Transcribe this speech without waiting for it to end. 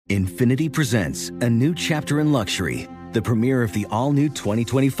Infinity presents a new chapter in luxury, the premiere of the all-new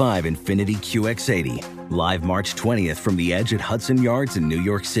 2025 Infinity QX80, live March 20th from the Edge at Hudson Yards in New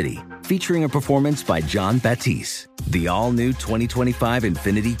York City, featuring a performance by John Batiste. The all-new 2025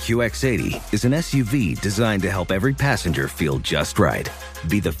 Infinity QX80 is an SUV designed to help every passenger feel just right.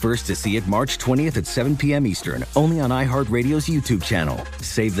 Be the first to see it March 20th at 7 p.m. Eastern, only on iHeartRadio's YouTube channel.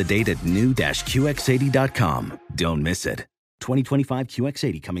 Save the date at new-QX80.com. Don't miss it. 2025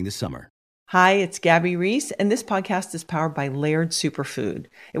 QX80 coming this summer. Hi, it's Gabby Reese, and this podcast is powered by Laird Superfood.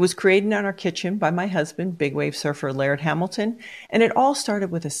 It was created in our kitchen by my husband, big wave surfer Laird Hamilton, and it all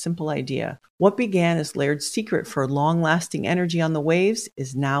started with a simple idea. What began as Laird's secret for long-lasting energy on the waves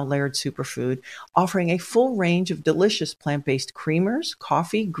is now Laird Superfood, offering a full range of delicious plant-based creamers,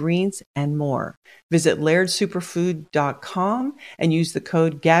 coffee, greens, and more. Visit lairdsuperfood.com and use the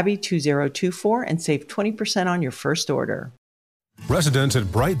code GABBY2024 and save 20% on your first order. Residents at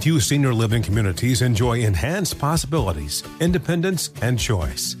Brightview Senior Living Communities enjoy enhanced possibilities, independence, and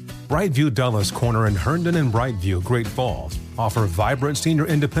choice. Brightview Dulles Corner in Herndon and Brightview, Great Falls, offer vibrant senior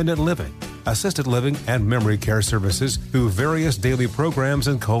independent living, assisted living, and memory care services through various daily programs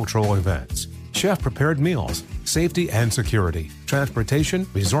and cultural events. Chef-prepared meals, safety and security, transportation,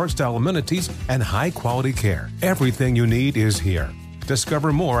 resort-style amenities, and high-quality care. Everything you need is here.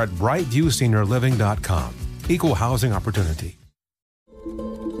 Discover more at brightviewseniorliving.com. Equal housing opportunity.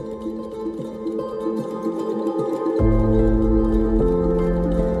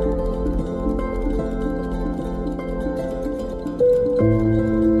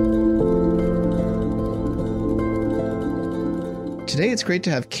 Today, it's great to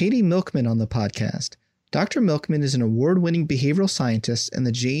have Katy Milkman on the podcast. Dr. Milkman is an award-winning behavioral scientist and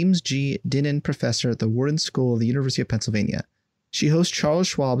the James G. Dinan Professor at the Wharton School of the University of Pennsylvania. She hosts Charles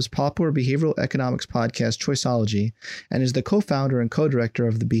Schwab's popular behavioral economics podcast, Choiceology, and is the co-founder and co-director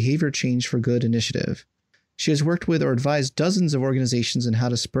of the Behavior Change for Good initiative. She has worked with or advised dozens of organizations on how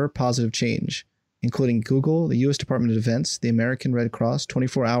to spur positive change, including Google, the U.S. Department of Defense, the American Red Cross,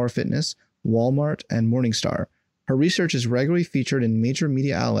 24 Hour Fitness, Walmart, and Morningstar. Her research is regularly featured in major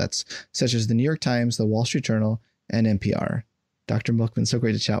media outlets such as the New York Times, the Wall Street Journal, and NPR. Dr. Milkman, so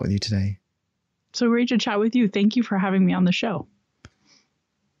great to chat with you today. So great to chat with you. Thank you for having me on the show.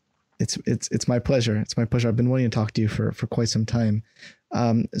 It's my pleasure. It's my pleasure. I've been wanting to talk to you for quite some time.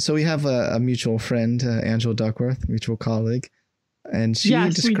 So we have a mutual friend, Angela Duckworth, mutual colleague, and she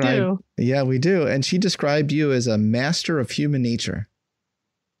described. We do. Yeah, we do. And she described you as a master of human nature.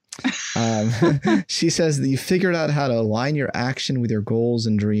 She says that you figured out how to align your action with your goals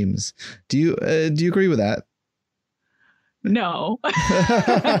and dreams. Do you agree with that? No.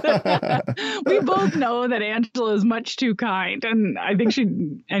 We both know that Angela is much too kind, and I think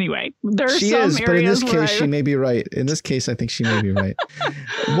anyway, there's some areas but in this case, she may be right. In this case, I think she may be right.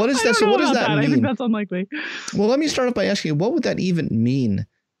 What is that? So what does that mean? I think that's unlikely. Well, let me start off by asking you, what would that even mean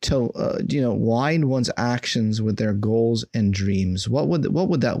to align one's actions with their goals and dreams? What would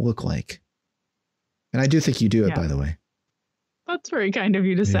that look like? And I do think you do it, by the way. That's very kind of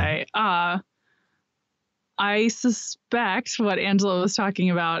you to say. I suspect what Angela was talking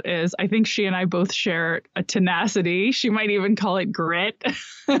about is, I think she and I both share a tenacity. She might even call it grit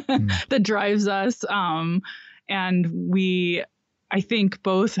that drives us. And we, I think,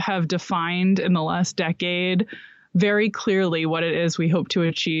 both have defined in the last decade very clearly what it is we hope to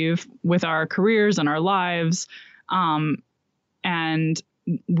achieve with our careers and our lives. And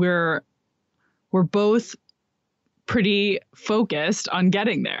we're both pretty focused on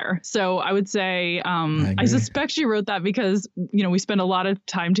getting there. So I would say, I suspect she wrote that because, we spend a lot of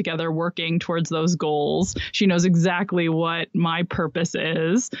time together working towards those goals. She knows exactly what my purpose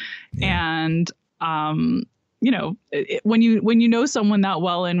is. Yeah. And, when you know someone that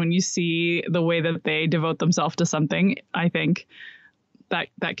well, and when you see the way that they devote themselves to something, I think that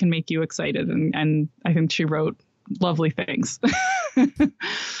can make you excited. And I think she wrote lovely things.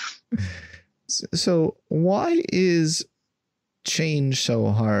 So why is change so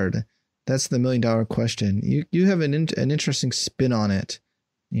hard? That's the $1 million question. You have an interesting spin on it,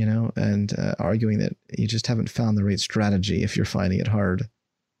 and arguing that you just haven't found the right strategy if you're finding it hard.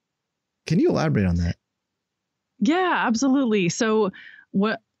 Can you elaborate on that? Yeah, absolutely. So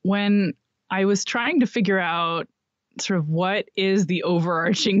when I was trying to figure out sort of what is the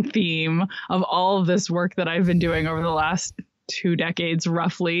overarching theme of all of this work that I've been doing over the last 2 decades,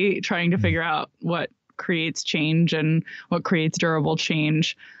 roughly, trying to figure out what creates change and what creates durable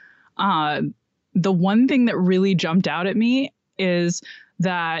change. The one thing that really jumped out at me is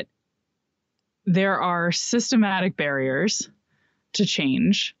that there are systematic barriers to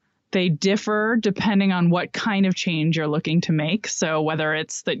change They differ depending on what kind of change you're looking to make. So whether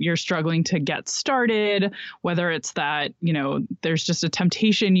it's that you're struggling to get started, whether it's that, there's just a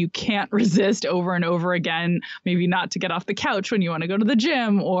temptation you can't resist over and over again, maybe not to get off the couch when you want to go to the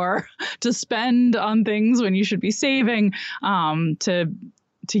gym, or to spend on things when you should be saving, to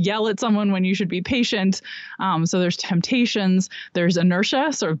yell at someone when you should be patient. So there's temptations, there's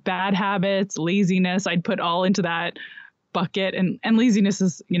inertia, sort of bad habits, laziness. I'd put all into that bucket, and laziness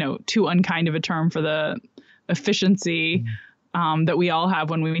is too unkind of a term for the efficiency that we all have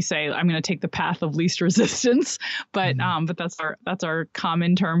when we say I'm going to take the path of least resistance, but that's our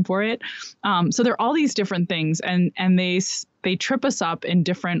common term for it. So there are all these different things, and they trip us up in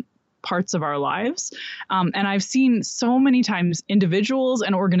different parts of our lives. And I've seen so many times individuals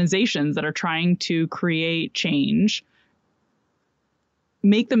and organizations that are trying to create change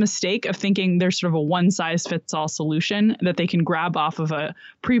make the mistake of thinking there's sort of a one-size-fits-all solution that they can grab off of a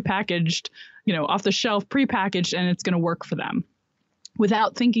prepackaged, off the shelf, prepackaged, and it's going to work for them,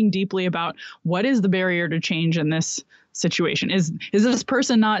 without thinking deeply about what is the barrier to change in this situation. Is this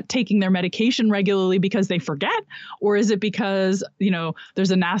person not taking their medication regularly because they forget? Or is it because, there's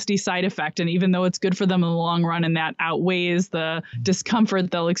a nasty side effect, and even though it's good for them in the long run and that outweighs the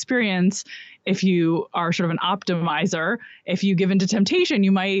discomfort they'll experience, if you are sort of an optimizer, if you give into temptation,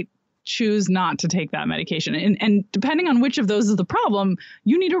 you might choose not to take that medication. And depending on which of those is the problem,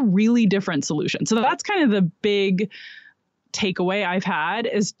 you need a really different solution. So that's kind of the big takeaway I've had,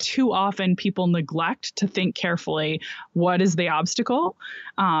 is too often people neglect to think carefully, what is the obstacle?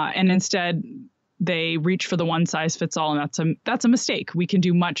 And instead they reach for the one size fits all. And that's a mistake. We can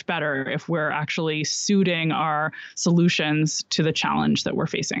do much better if we're actually suiting our solutions to the challenge that we're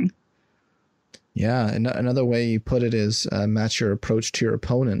facing. Yeah. And another way you put it is match your approach to your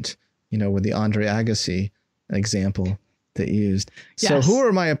opponent, with the Andre Agassi example that you used. Yes. So who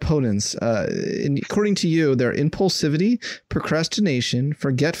are my opponents? According to you, they're impulsivity, procrastination,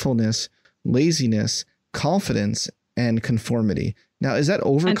 forgetfulness, laziness, confidence, and conformity. Now, is that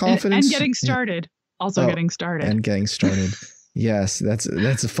overconfidence? And getting started. Yeah. Also getting started. And getting started. Yes,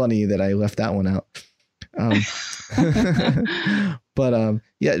 that's funny that I left that one out. But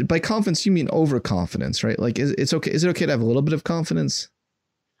yeah, by confidence, you mean overconfidence, right? Like, is it okay to have a little bit of confidence?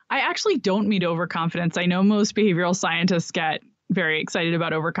 I actually don't mean overconfidence. I know most behavioral scientists get very excited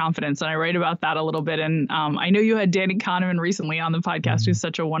about overconfidence, and I write about that a little bit. And I know you had Danny Kahneman recently on the podcast, who's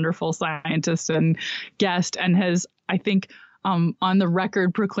such a wonderful scientist and guest, and has, I think, on the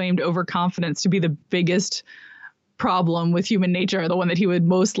record proclaimed overconfidence to be the biggest problem with human nature, the one that he would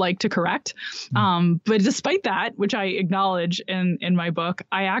most like to correct. But despite that, which I acknowledge in my book,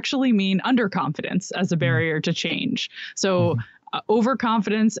 I actually mean underconfidence as a barrier to change. So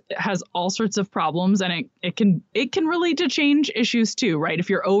overconfidence has all sorts of problems, and it can relate to change issues too, right? If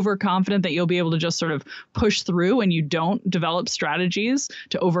you're overconfident that you'll be able to just sort of push through and you don't develop strategies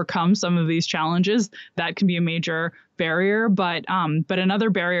to overcome some of these challenges, that can be a major barrier. But another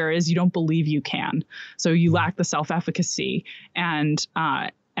barrier is you don't believe you can. So you lack the self-efficacy, and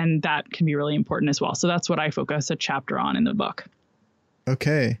that can be really important as well. So that's what I focus a chapter on in the book.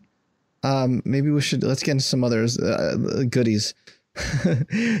 Okay. Maybe let's get into some others, goodies.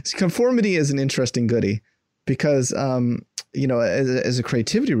 Conformity is an interesting goodie because, as a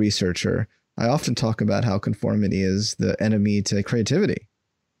creativity researcher, I often talk about how conformity is the enemy to creativity.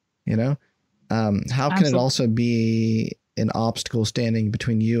 How can Absolutely. It also be an obstacle standing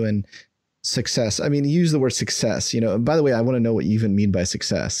between you and success? I mean, use the word success, by the way, I want to know what you even mean by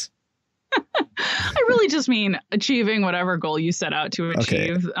success. I really just mean achieving whatever goal you set out to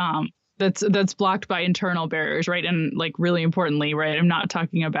achieve. Okay. That's blocked by internal barriers, right? And like really importantly, right, I'm not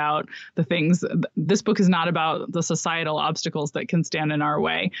talking about the things. This book is not about the societal obstacles that can stand in our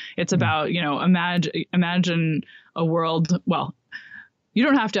way. It's about, imagine a world. Well, you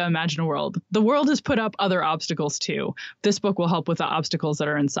don't have to imagine a world. The world has put up other obstacles too. This book will help with the obstacles that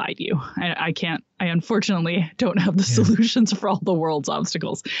are inside you. I unfortunately don't have the solutions for all the world's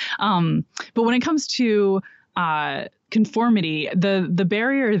obstacles. But when it comes to conformity, the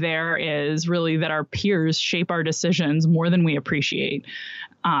barrier there is really that our peers shape our decisions more than we appreciate.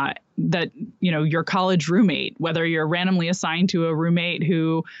 That, your college roommate, whether you're randomly assigned to a roommate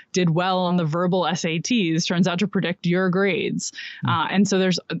who did well on the verbal SATs, turns out to predict your grades. And so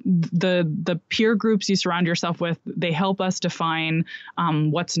there's the peer groups you surround yourself with, they help us define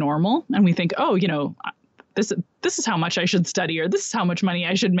what's normal. And we think, this is how much I should study, or this is how much money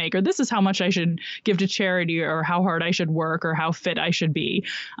I should make, or this is how much I should give to charity, or how hard I should work, or how fit I should be.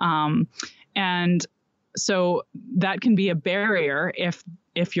 And so that can be a barrier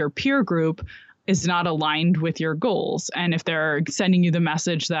if your peer group is not aligned with your goals. And if they're sending you the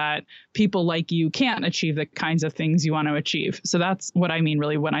message that people like you can't achieve the kinds of things you want to achieve. So that's what I mean,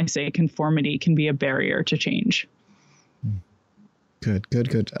 really, when I say conformity can be a barrier to change.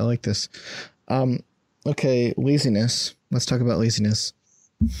 Good. I like this. Okay. Laziness. Let's talk about laziness.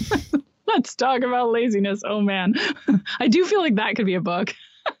 Let's talk about laziness. Oh, man. I do feel like that could be a book.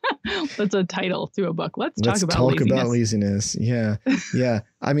 That's a title to a book. Let's talk about laziness. Yeah.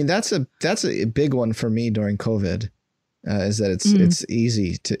 I mean, that's a big one for me during COVID. Is that it's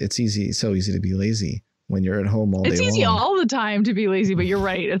so easy to be lazy when you're at home all day long. It's easy all the time to be lazy, but you're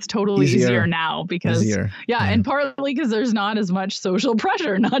right. It's totally easier now because and partly because there's not as much social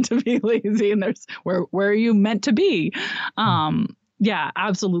pressure not to be lazy, and there's where are you meant to be? Yeah,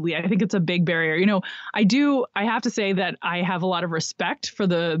 absolutely. I think it's a big barrier. You know, I have to say that I have a lot of respect for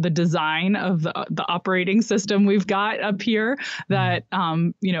the design of the operating system we've got up here that,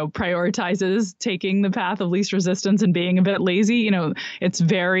 prioritizes taking the path of least resistance and being a bit lazy. You know, it's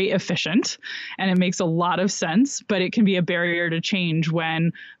very efficient and it makes a lot of sense, but it can be a barrier to change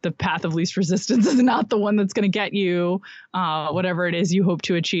when the path of least resistance is not the one that's going to get you whatever it is you hope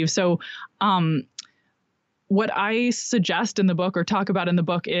to achieve. So, what I suggest in the book or talk about in the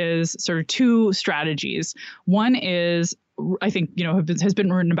book is sort of two strategies. One is, I think, has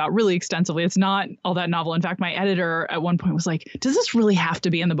been written about really extensively. It's not all that novel. In fact, my editor at one point was like, does this really have to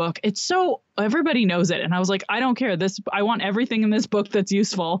be in the book? It's so everybody knows it. And I was like, I don't care. I want everything in this book that's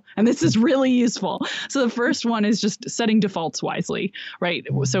useful. And this is really useful. So the first one is just setting defaults wisely, right?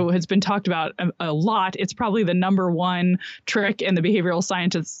 So it's been talked about a lot. It's probably the number one trick in the behavioral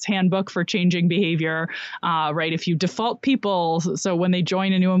scientist's handbook for changing behavior, right? If you default people, so when they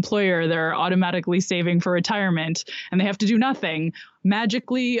join a new employer, they're automatically saving for retirement and they have to do nothing.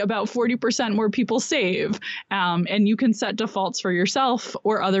 Magically, about 40% more people save. And you can set defaults for yourself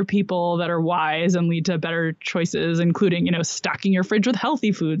or other people that are wise and lead to better choices, including, stocking your fridge with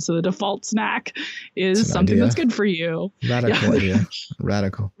healthy food. So the default snack is something that's good for you. Radical idea.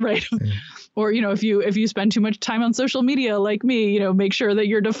 Radical. Right. Yeah. Or, if you spend too much time on social media like me, make sure that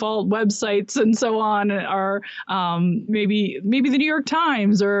your default websites and so on are maybe the New York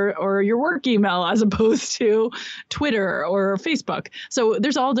Times or your work email as opposed to Twitter or Facebook. So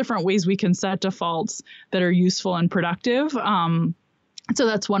there's all different ways we can set defaults that are useful and productive. So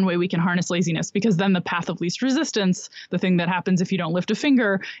that's one way we can harness laziness, because then the path of least resistance, the thing that happens if you don't lift a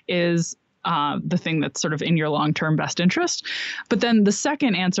finger, is the thing that's sort of in your long-term best interest. But then the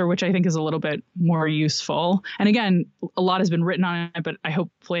second answer, which I think is a little bit more useful, and again, a lot has been written on it, but I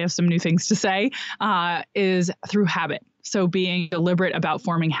hopefully have some new things to say, is through habit. So being deliberate about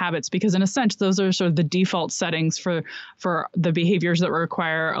forming habits, because in a sense, those are sort of the default settings for the behaviors that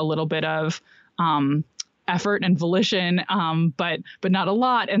require a little bit of effort and volition, but not a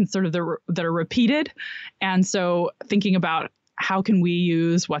lot, and sort of that are repeated. And so thinking about how can we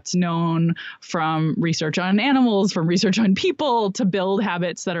use what's known from research on animals, from research on people, to build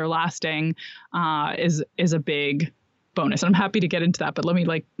habits that are lasting is a big bonus. I'm happy to get into that, but let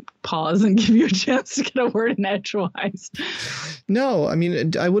me pause and give you a chance to get a word in edgewise. No, I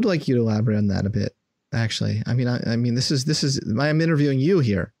mean, I would like you to elaborate on that a bit, actually. I mean, this is I'm interviewing you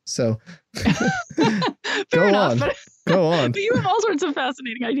here, so Fair enough, go on. But you have all sorts of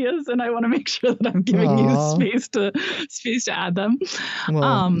fascinating ideas, and I want to make sure that I'm giving you space to add them.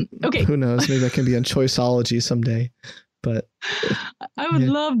 Well, okay. Who knows? Maybe I can be on Choiceology someday. But I would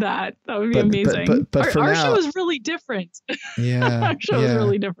love that. That would be amazing. But our show is really different. Yeah. Our show is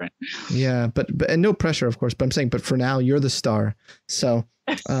really different. Yeah. But and no pressure, of course. But I'm saying, but for now, you're the star. So,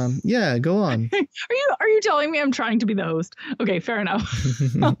 go on. Are you telling me I'm trying to be the host? Okay, fair enough.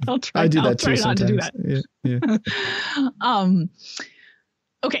 I'll try. I do that too sometimes. Not to do that. Yeah.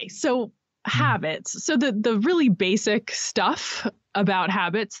 Okay. So habits. So the really basic stuff about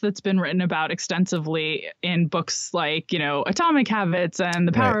habits that's been written about extensively in books like, Atomic Habits and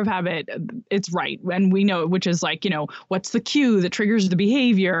The Power of Habit, it's right. And we know, which is what's the cue that triggers the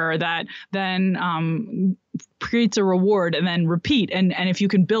behavior that then creates a reward and then repeat. And if you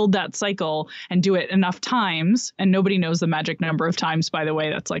can build that cycle and do it enough times, and nobody knows the magic number of times, by the way,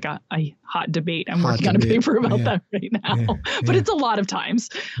 that's like a hot debate. I'm working on a paper about that right now, but it's a lot of times.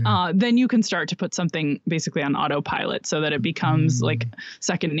 Then you can start to put something basically on autopilot so that it becomes like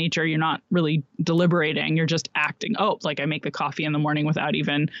second nature. You're not really deliberating. You're just acting. Oh, like I make the coffee in the morning without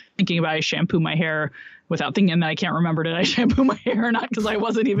even thinking about I shampoo my hair without thinking that I can't remember, did I shampoo my hair or not? Because I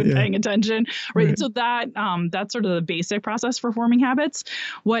wasn't even paying attention. Right. So that's sort of the basic process for forming habits.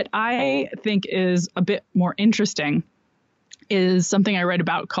 What I think is a bit more interesting is something I read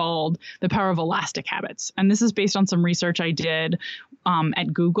about called The Power of Elastic Habits. And this is based on some research I did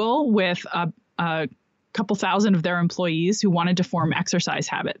at Google with a couple thousand of their employees who wanted to form exercise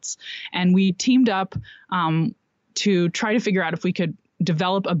habits. And we teamed up to try to figure out if we could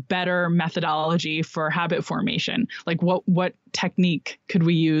develop a better methodology for habit formation. Like what technique could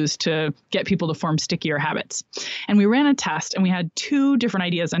we use to get people to form stickier habits? And we ran a test and we had two different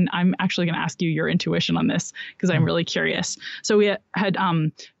ideas. And I'm actually going to ask you your intuition on this because I'm really curious. So we had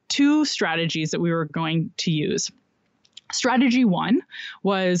two strategies that we were going to use. Strategy one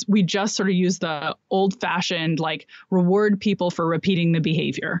was we just sort of used the old-fashioned like reward people for repeating the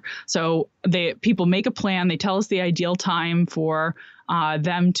behavior. So people make a plan. They tell us the ideal time for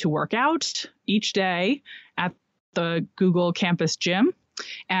them to work out each day at the Google campus gym.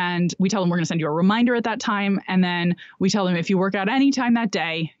 And we tell them we're going to send you a reminder at that time. And then we tell them if you work out any time that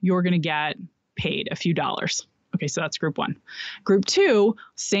day, you're going to get paid a few dollars. Okay, so that's group one. Group two,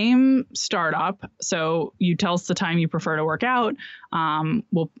 same startup. So you tell us the time you prefer to work out.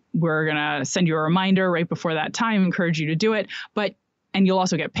 We're going to send you a reminder right before that time, encourage you to do it. And you'll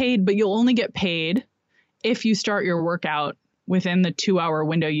also get paid, but you'll only get paid if you start your workout within the 2-hour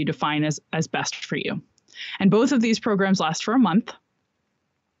window you define as best for you. And both of these programs last for a month.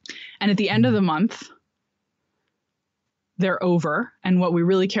 And at the end of the month, they're over. And what we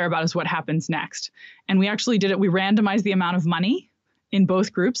really care about is what happens next. And we actually did it. We randomized the amount of money in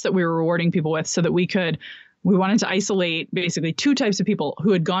both groups that we were rewarding people with so that we wanted to isolate basically two types of people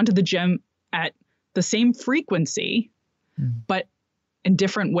who had gone to the gym at the same frequency, but in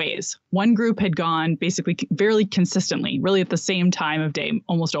different ways. One group had gone basically fairly consistently, really at the same time of day,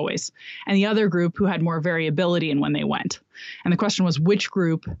 almost always. And the other group who had more variability in when they went. And the question was, which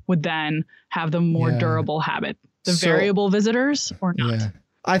group would then have the more durable habit? The variable visitors or not? Yeah.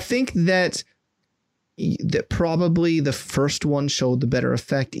 I think that probably the first one showed the better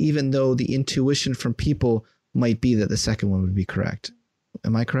effect, even though the intuition from people might be that the second one would be correct.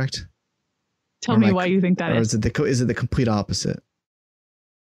 Am I correct? Tell me why you think that is. Or is it the complete opposite?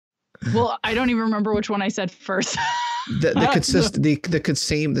 Well, I don't even remember which one I said first. The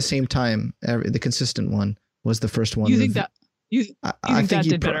same time. The consistent one was the first one. You think that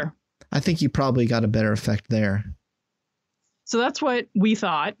did better? I think you probably got a better effect there. So that's what we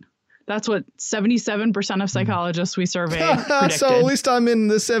thought. That's what 77% of psychologists we surveyed predicted. So at least I'm in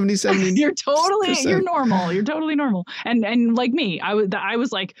the 77. You're normal. You're totally normal. And like me, I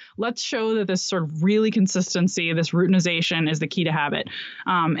was like, let's show that this sort of really consistency, this routinization is the key to habit.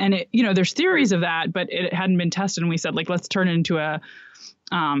 And it, there's theories of that, but it hadn't been tested. And we said, like, let's turn it into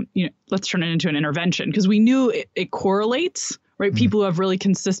an intervention because we knew it correlates. Right. People who have really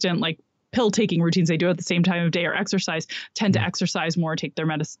consistent, like pill taking routines they do at the same time of day or exercise tend to exercise more, take their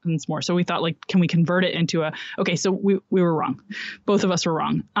medicines more. So we thought, like, can we convert it into so we were wrong. Both of us were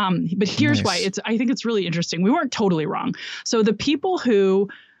wrong. But here's why I think it's really interesting. We weren't totally wrong. So the people who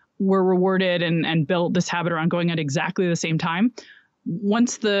were rewarded and built this habit around going at exactly the same time,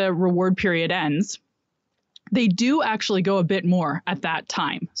 once the reward period ends, they do actually go a bit more at that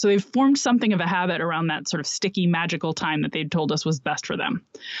time. So they've formed something of a habit around that sort of sticky, magical time that they'd told us was best for them.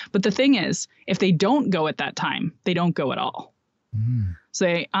 But the thing is, if they don't go at that time, they don't go at all.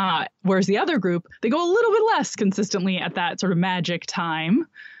 So whereas the other group, they go a little bit less consistently at that sort of magic time.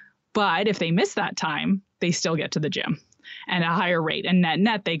 But if they miss that time, they still get to the gym and a higher rate. And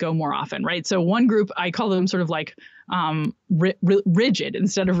net, they go more often, right? So one group, I call them sort of like rigid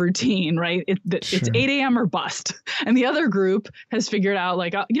instead of routine, right? It's 8 a.m. or bust. And the other group has figured out,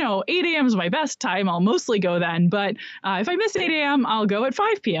 like, 8 a.m. is my best time. I'll mostly go then. But if I miss 8 a.m., I'll go at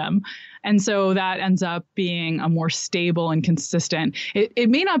 5 p.m. And so that ends up being a more stable and consistent. It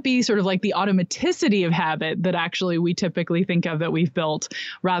may not be sort of like the automaticity of habit that actually we typically think of that we've built,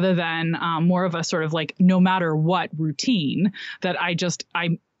 rather than more of a sort of like no matter what routine that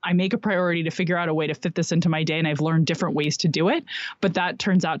I make a priority to figure out a way to fit this into my day, and I've learned different ways to do it. But that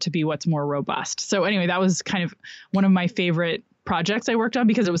turns out to be what's more robust. So anyway, that was kind of one of my favorite projects I worked on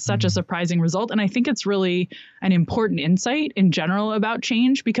because it was such a surprising result. And I think it's really an important insight in general about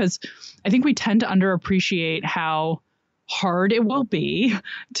change, because I think we tend to underappreciate how hard it will be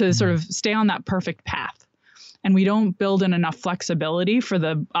to sort of stay on that perfect path. And we don't build in enough flexibility for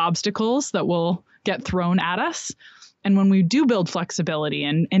the obstacles that will get thrown at us. And when we do build flexibility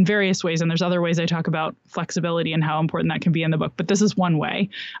in various ways, and there's other ways I talk about flexibility and how important that can be in the book, but this is one way,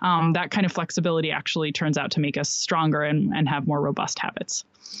 that kind of flexibility actually turns out to make us stronger and have more robust habits.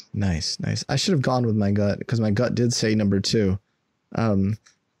 Nice. I should have gone with my gut, because my gut did say number 2. I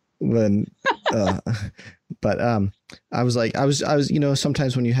was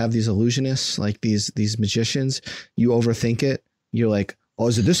sometimes when you have these illusionists, like these magicians, you overthink it. You're like, oh,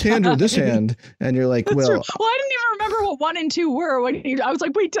 is it this hand or this hand? And you're like, That's well, true. Well, I didn't even remember what 1 and 2 were. I was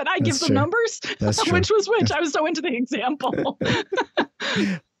like, wait, did I give the numbers? That's true. Which was which? I was so into the example.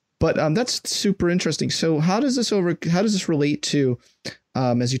 But that's super interesting. So how does this relate to,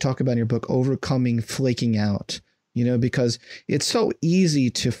 as you talk about in your book, overcoming flaking out? You know, because it's so easy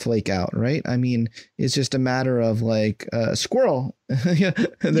to flake out, right? I mean, it's just a matter of like squirrel, yeah,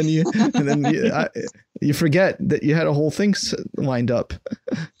 and then you forget that you had a whole thing lined up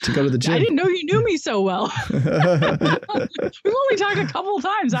to go to the gym. I didn't know you knew me so well. We've only talked a couple of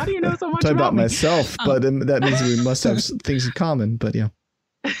times. How do you know so much about me? Myself? But that means we must have things in common. But yeah,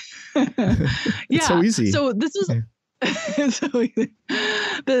 it's so easy. So this is. Yeah. So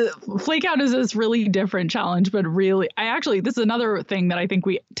the flake out is this really different challenge, but really, this is another thing that I think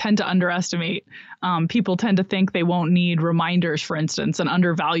we tend to underestimate. People tend to think they won't need reminders, for instance, and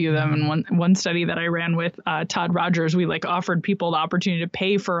undervalue them. And one study that I ran with Todd Rogers, we offered people the opportunity to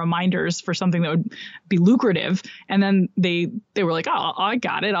pay for reminders for something that would be lucrative. And then they were like, oh, I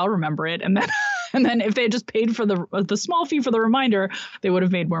got it. I'll remember it. And then if they had just paid for the small fee for the reminder, they would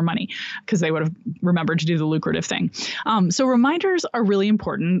have made more money because they would have remembered to do the lucrative thing. So reminders are really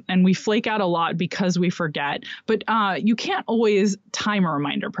important, and we flake out a lot because we forget. But you can't always time a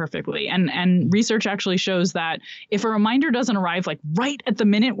reminder perfectly. And research actually shows that if a reminder doesn't arrive right at the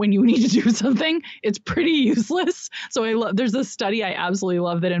minute when you need to do something, it's pretty useless. So there's this study I absolutely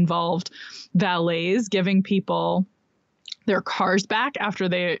love that involved valets giving people their cars back after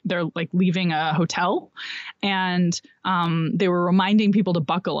they're leaving a hotel, and they were reminding people to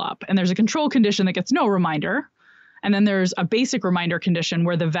buckle up. And there's a control condition that gets no reminder, and then there's a basic reminder condition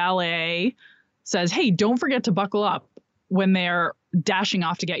where the valet says, hey, don't forget to buckle up when they're dashing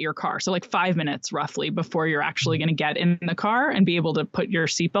off to get your car. So 5 minutes roughly before you're actually going to get in the car and be able to put your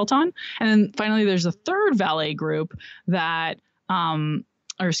seatbelt on. And then finally there's a third valet group that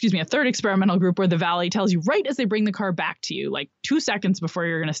a third experimental group where the valet tells you right as they bring the car back to you, 2 seconds before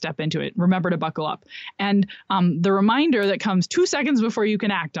you're going to step into it, remember to buckle up. And the reminder that comes 2 seconds before you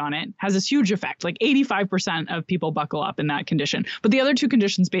can act on it has this huge effect. 85% of people buckle up in that condition. But the other two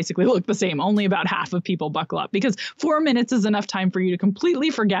conditions basically look the same. Only about half of people buckle up because 4 minutes is enough time for you to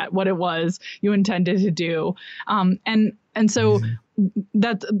completely forget what it was you intended to do. And so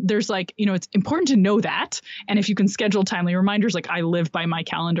that there's it's important to know that. And if you can schedule timely reminders, I live by my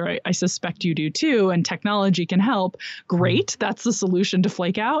calendar, I suspect you do too, and technology can help. Great. That's the solution to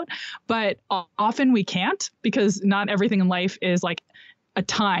flake out. But often we can't, because not everything in life is a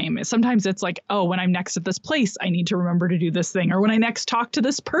time. Sometimes it's when I'm next at this place, I need to remember to do this thing. Or when I next talk to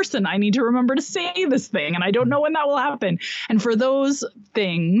this person, I need to remember to say this thing. And I don't know when that will happen. And for those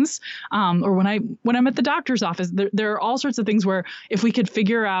things, or when I'm at the doctor's office, there are all sorts of things where if we could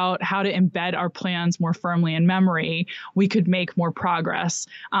figure out how to embed our plans more firmly in memory, we could make more progress.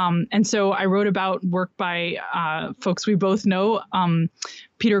 And so I wrote about work by folks we both know,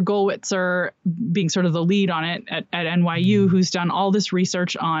 Peter Gollwitzer being sort of the lead on it at NYU, who's done all this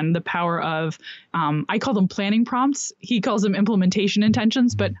research on the power of, I call them planning prompts. He calls them implementation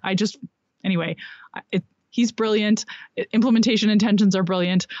intentions, but he's brilliant. Implementation intentions are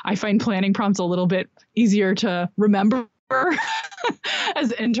brilliant. I find planning prompts a little bit easier to remember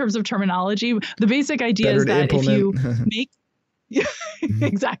as in terms of terminology. The basic idea is that if you make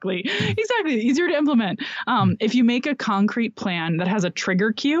Exactly. Easier to implement. If you make a concrete plan that has a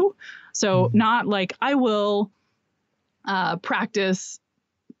trigger cue, so not I will practice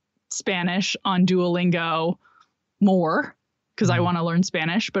Spanish on Duolingo more because I want to learn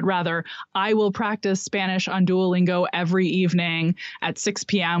Spanish, but rather I will practice Spanish on Duolingo every evening at 6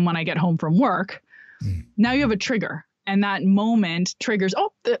 p.m. when I get home from work. Now you have a trigger, and that moment triggers,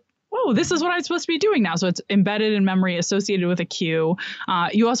 this is what I'm supposed to be doing now. So it's embedded in memory, associated with a cue.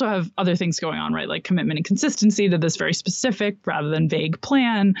 You also have other things going on, right? Like commitment and consistency to this very specific rather than vague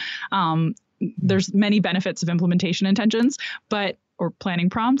plan. There's many benefits of implementation intentions, or planning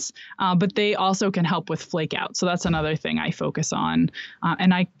prompts, but they also can help with flake out. So that's another thing I focus on.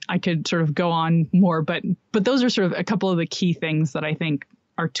 And I could sort of go on more, but those are sort of a couple of the key things that I think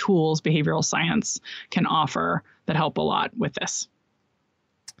are tools behavioral science can offer that help a lot with this.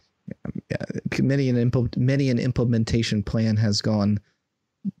 Many an implementation plan has gone.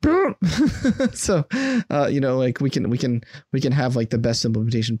 So, we can have the best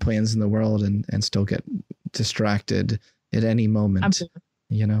implementation plans in the world and still get distracted at any moment. Absolutely.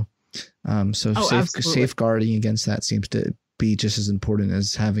 So safeguarding against that seems to be just as important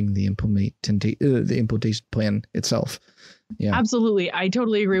as having the implementation plan itself. Yeah, absolutely. I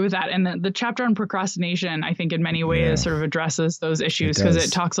totally agree with that. And the chapter on procrastination, I think in many ways sort of addresses those issues because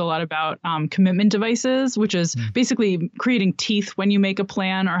it talks a lot about commitment devices, which is basically creating teeth when you make a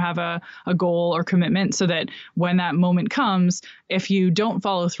plan or have a goal or commitment so that when that moment comes, if you don't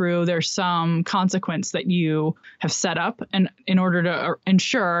follow through, there's some consequence that you have set up and in order to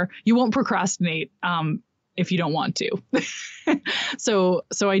ensure you won't procrastinate if you don't want to. So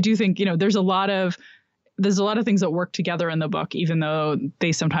I do think, there's a lot of things that work together in the book, even though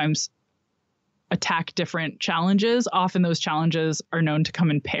they sometimes attack different challenges. Often those challenges are known to come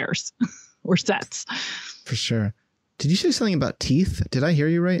in pairs or sets. For sure. Did you say something about teeth? Did I hear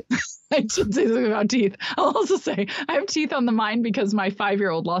you right? I did say something about teeth. I'll also say I have teeth on the mind because my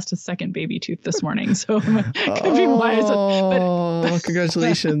 5-year-old lost his second baby tooth this morning. So could be why I said, but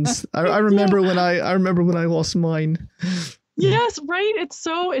congratulations. I remember when I lost mine. Yes, right. It's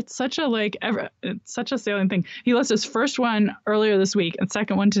such a salient thing. He lost his first one earlier this week and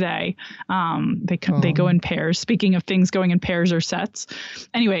second one today. They go in pairs. Speaking of things going in pairs or sets.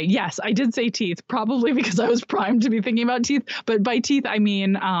 Anyway, yes, I did say teeth, probably because I was primed to be thinking about teeth. But by teeth, I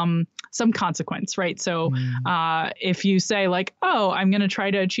mean some consequence, right? So if you say like, oh, I'm going to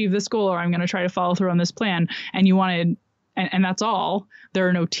try to achieve this goal or I'm going to try to follow through on this plan and you wanted and that's all, there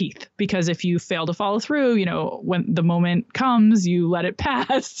are no teeth because if you fail to follow through, when the moment comes, you let it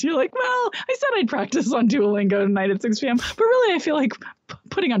pass. You're like, well, I said I'd practice on Duolingo tonight at 6 p.m., but really I feel like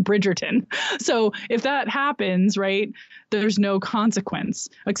putting on Bridgerton. So if that happens, right, there's no consequence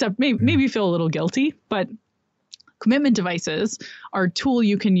except maybe you feel a little guilty, but commitment devices are a tool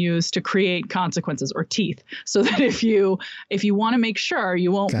you can use to create consequences or teeth so that if you want to make sure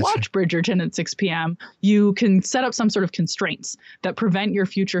you won't watch Bridgerton at 6 p.m., you can set up some sort of constraints that prevent your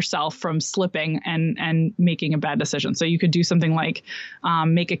future self from slipping and making a bad decision. So you could do something like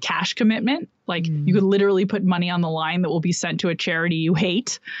make a cash commitment. Like you could literally put money on the line that will be sent to a charity you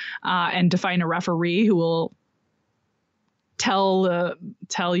hate and define a referee who will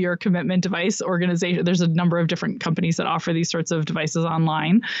tell your commitment device organization. There's a number of different companies that offer these sorts of devices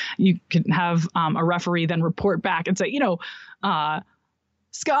online. You can have a referee then report back and say,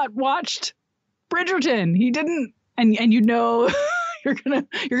 Scott watched Bridgerton. He didn't, and you're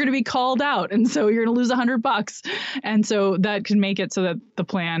gonna be called out, and so you're gonna lose $100. And so that can make it so that the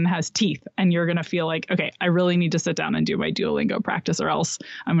plan has teeth, and you're gonna feel like, okay, I really need to sit down and do my Duolingo practice, or else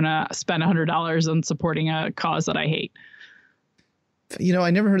I'm gonna spend $100 on supporting a cause that I hate.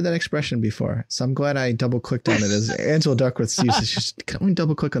 I never heard that expression before, so I'm glad I double clicked on it. As Angela Duckworth uses, she's can we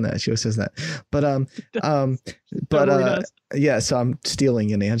double click on that? She always says that. Yeah. So I'm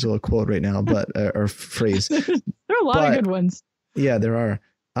stealing an Angela quote right now, but or phrase. There are a lot of good ones. Yeah, there are.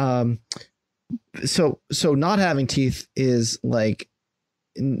 So not having teeth is like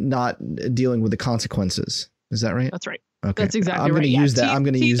not dealing with the consequences. Is that right? That's right. Okay. That's exactly right. I'm going to use that. I'm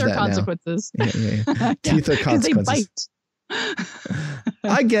going to use that consequences. Now. Yeah. Teeth are consequences. They bite.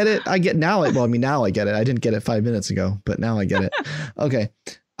 I get it. Now I get it. I didn't get it 5 minutes ago, but now I get it. Okay.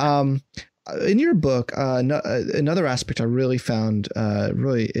 In your book, another aspect I really found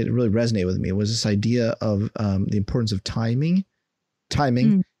really resonated with me was this idea of the importance of timing,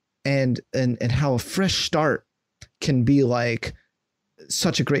 and how a fresh start can be like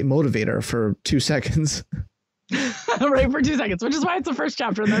such a great motivator for 2 seconds. Right, for 2 seconds, which is why it's the first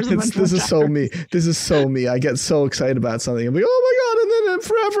chapter. And there's a bunch this is so me. This is so me. I get so excited about something. I'm like, oh my god! And then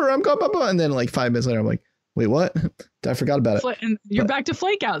forever, I'm gone. And then like 5 minutes later, I'm like, wait, what? I forgot about it. And you're back to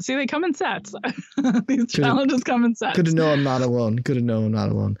flake out. See, they come in sets. These challenges come in sets. Good to know I'm not alone.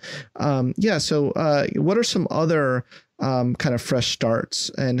 Yeah. So, what are some other kind of fresh starts,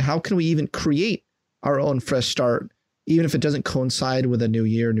 and how can we even create our own fresh start, even if it doesn't coincide with a new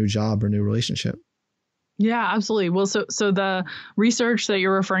year, new job, or new relationship? Yeah, absolutely. Well, so the research that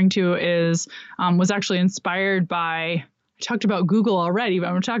you're referring to was actually inspired by, I talked about Google already, but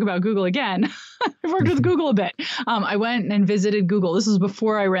I'm going to talk about Google again. I've worked with Google a bit. I went and visited Google. This was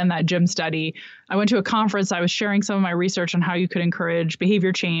before I ran that gym study. I went to a conference. I was sharing some of my research on how you could encourage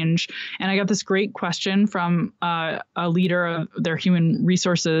behavior change. And I got this great question from a leader of their human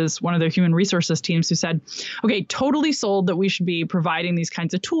resources, one of their human resources teams, who said, okay, totally sold that we should be providing these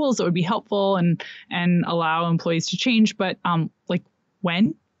kinds of tools that would be helpful and allow employees to change. But like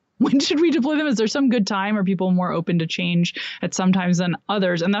when? when should we deploy them? Is there some good time? Are people more open to change at some times than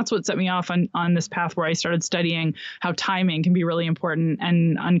others? And that's what set me off on this path where I started studying how timing can be really important,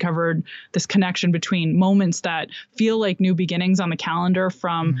 and uncovered this connection between moments that feel like new beginnings on the calendar,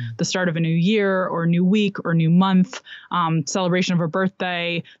 from the start of a new year or new week or new month, celebration of a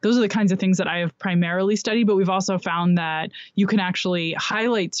birthday. Those are the kinds of things that I have primarily studied, but we've also found that you can actually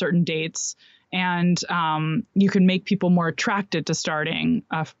highlight certain dates, and you can make people more attracted to starting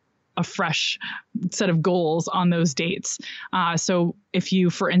a fresh set of goals on those dates. So if you,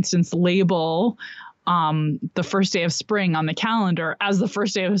 for instance, label the first day of spring on the calendar as the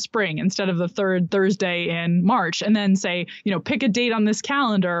first day of spring instead of the third Thursday in March, and then say, pick a date on this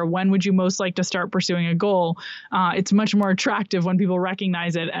calendar, when would you most like to start pursuing a goal? It's much more attractive when people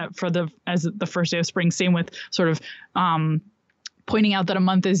recognize it as the first day of spring. Same with sort of pointing out that a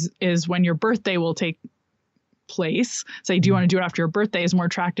month is when your birthday will take place. Say, do you want to do it after your birthday, is more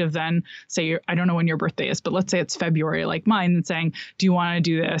attractive than, say, I don't know when your birthday is, but let's say it's February like mine, and saying, do you want to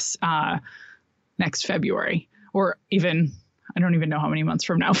do this next February? Or even, I don't even know how many months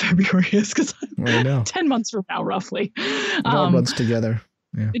from now February is, because 10 months from now, roughly. It all runs together.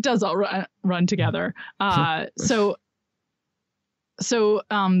 Yeah. It does all run together. So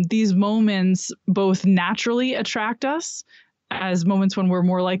these moments both naturally attract us as moments when we're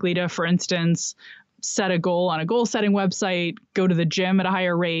more likely to, for instance, set a goal on a goal setting website, go to the gym at a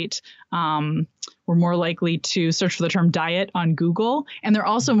higher rate. We're more likely to search for the term diet on Google. And there are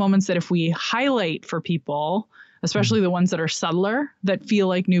also moments that if we highlight for people, especially the ones that are subtler, that feel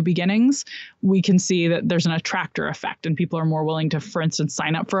like new beginnings, we can see that there's an attractor effect, and people are more willing to, for instance,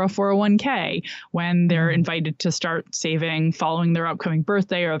 sign up for a 401k when they're invited to start saving following their upcoming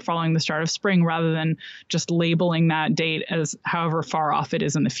birthday or following the start of spring, rather than just labeling that date as however far off it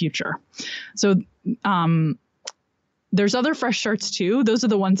is in the future. So there's other fresh starts too. Those are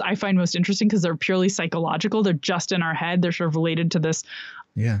the ones I find most interesting because they're purely psychological. They're just in our head. They're sort of related to this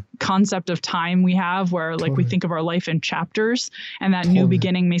concept of time we have, where like we think of our life in chapters, and that new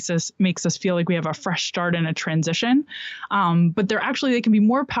beginning makes us feel like we have a fresh start and a transition. But they can be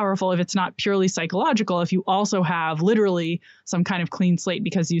more powerful if it's not purely psychological. If you also have literally some kind of clean slate,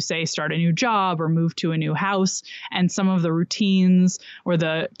 because you say start a new job or move to a new house, and some of the routines or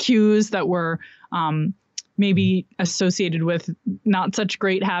the cues that were maybe associated with not such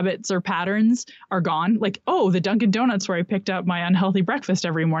great habits or patterns are gone. Like, the Dunkin' Donuts where I picked up my unhealthy breakfast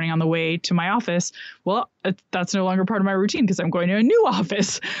every morning on the way to my office. Well, that's no longer part of my routine because I'm going to a new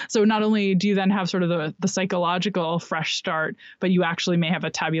office. So not only do you then have sort of the psychological fresh start, but you actually may have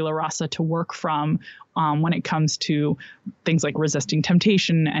a tabula rasa to work from when it comes to things like resisting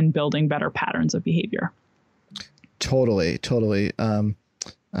temptation and building better patterns of behavior. Totally.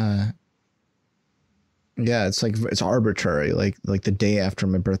 Yeah, it's like it's arbitrary, like the day after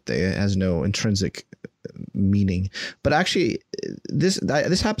my birthday. It has no intrinsic meaning. But actually, this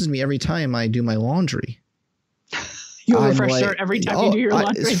happens to me every time I do my laundry. You have a fresh start every time you do your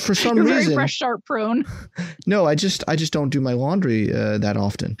laundry. For some You're reason, very fresh start prone. No, I just don't do my laundry that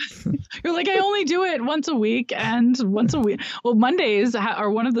often. You're like, I only do it once a week and once a week. Well, Mondays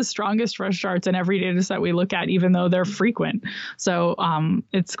are one of the strongest fresh starts in every data set we look at, even though they're frequent. So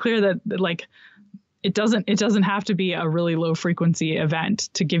it's clear that like, it doesn't have to be a really low frequency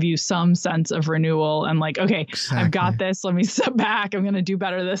event to give you some sense of renewal and like, okay, exactly. I've got this. Let me step back. I'm going to do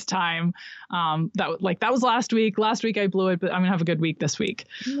better this time. That was last week. Last week I blew it, but I'm going to have a good week this week.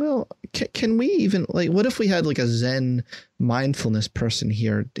 Well, can we even what if we had like a Zen mindfulness person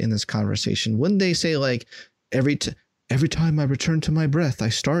here in this conversation? Wouldn't they say like every time I return to my breath, I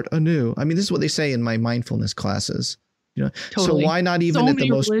start anew? I mean, this is what they say in my mindfulness classes. Totally. So why not even at the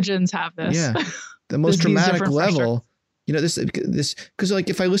most religions have this? Yeah. The most dramatic level, this because like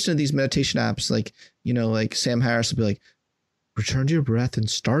if I listen to these meditation apps, like Sam Harris will be like, return to your breath and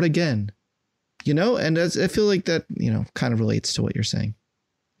start again, and I feel like that, kind of relates to what you're saying.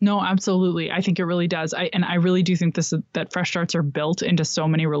 No, absolutely. I think it really does. I really do think that fresh starts are built into so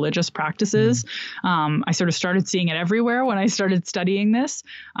many religious practices. I sort of started seeing it everywhere when I started studying this,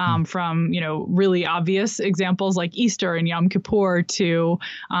 from, really obvious examples like Easter and Yom Kippur to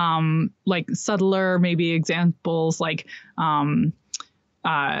like subtler, maybe examples like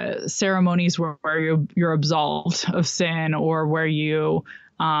ceremonies where you're absolved of sin, or where you,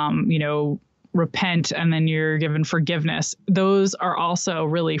 repent and then you're given forgiveness. Those are also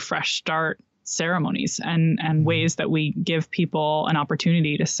really fresh start ceremonies and ways that we give people an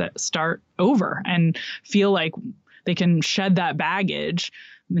opportunity to start over and feel like they can shed that baggage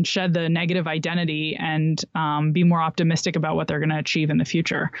and shed the negative identity and be more optimistic about what they're going to achieve in the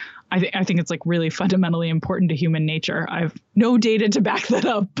future. I think it's like really fundamentally important to human nature. I've no data to back that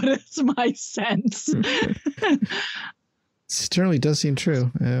up, but it's my sense. It certainly does seem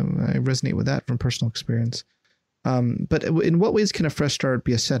true. I resonate with that from personal experience. But in what ways can a fresh start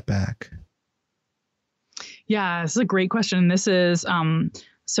be a setback? Yeah, this is a great question. This is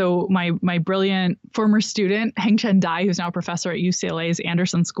so my brilliant former student, Heng-Chen Dai, who's now a professor at UCLA's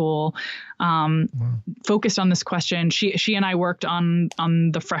Anderson School, focused on this question. She and I worked on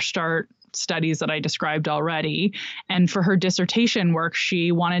the Fresh Start studies that I described already. And for her dissertation work,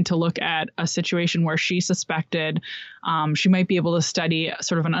 she wanted to look at a situation where she suspected she might be able to study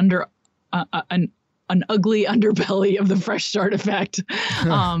sort of an ugly underbelly of the Fresh Start effect.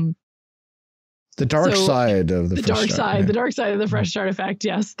 The dark side of the dark side of the Fresh Start effect.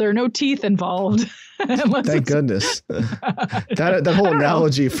 Yes, there are no teeth involved. Thank goodness. That whole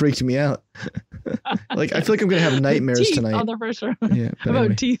analogy freaked me out. Like I feel like I'm gonna have nightmares teeth tonight. On the Fresh Start. Yeah, about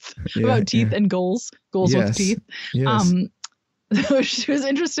anyway. teeth, about teeth and goals with teeth. Yes. So she was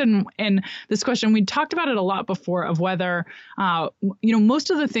interested in this question. We talked about it a lot before of whether, most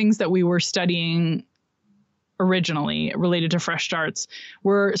of the things that we were studying originally related to fresh starts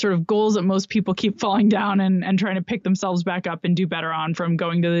were sort of goals that most people keep falling down and trying to pick themselves back up and do better on, from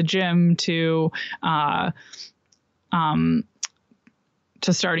going to the gym to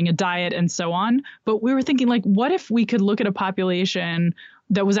starting a diet and so on. But we were thinking, like, what if we could look at a population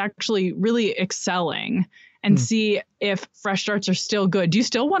that was actually really excelling and see if fresh starts are still good? Do you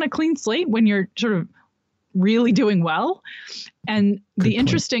still want a clean slate when you're sort of really doing well? And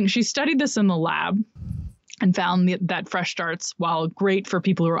she studied this in the lab and found that fresh starts, while great for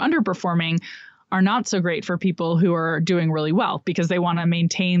people who are underperforming, are not so great for people who are doing really well, because they want to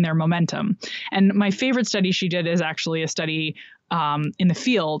maintain their momentum. And my favorite study she did is actually a study in the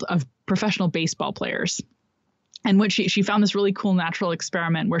field of professional baseball players. And what she found this really cool natural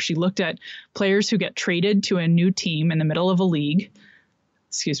experiment where she looked at players who get traded to a new team in the middle of a league.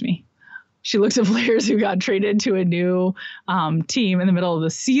 She looked at players who got traded to a new team in the middle of the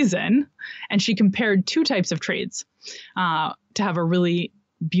season, and she compared two types of trades to have a really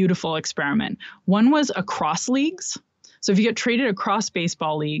beautiful experiment. One was across leagues. So if you get traded across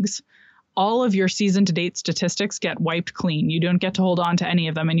baseball leagues, all of your season to date statistics get wiped clean. You don't get to hold on to any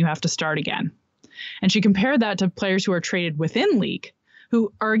of them, and you have to start again. And she compared that to players who are traded within league,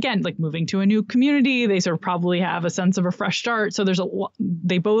 who are, again, like moving to a new community. They sort of probably have a sense of a fresh start. So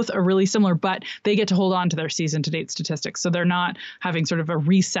they both are really similar, but they get to hold on to their season to date statistics. So they're not having sort of a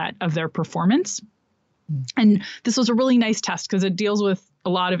reset of their performance. And this was a really nice test because it deals with a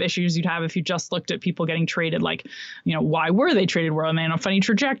lot of issues you'd have if you just looked at people getting traded, like, why were they traded? Were they on a funny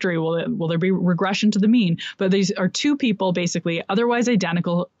trajectory? Will there be regression to the mean? But these are two people, basically otherwise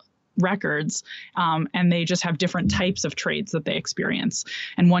identical records, and they just have different types of trades that they experience,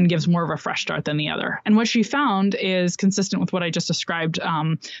 and one gives more of a fresh start than the other. And what she found is consistent with what I just described,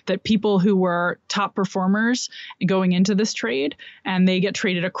 that people who were top performers going into this trade and they get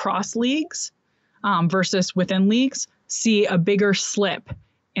traded across leagues versus within leagues see a bigger slip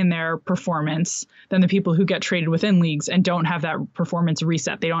in their performance than the people who get traded within leagues and don't have that performance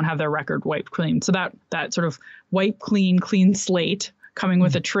reset. They don't have their record wiped clean. So that sort of wipe clean slate coming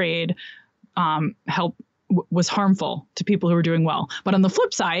with a trade was harmful to people who were doing well. But on the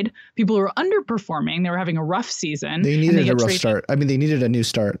flip side, people who were underperforming, they were having a rough season. They needed a rough start. I mean, they needed a new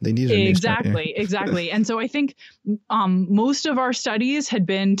start. Exactly. And so I think most of our studies had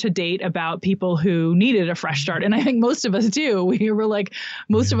been to date about people who needed a fresh start. And I think most of us do. We were like,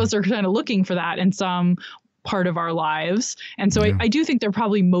 most of us are kind of looking for that in some part of our lives. And so I do think they're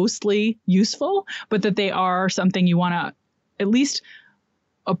probably mostly useful, but that they are something you want to at least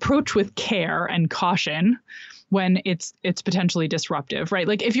approach with care and caution when it's potentially disruptive, right?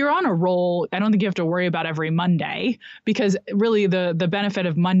 Like if you're on a roll, I don't think you have to worry about every Monday, because really the benefit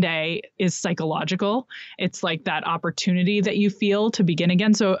of Monday is psychological. It's like that opportunity that you feel to begin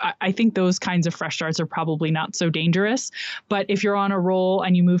again. So I think those kinds of fresh starts are probably not so dangerous. But if you're on a roll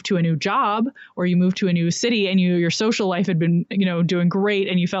and you move to a new job or you move to a new city and your social life had been, doing great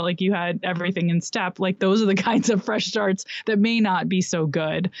and you felt like you had everything in step, like those are the kinds of fresh starts that may not be so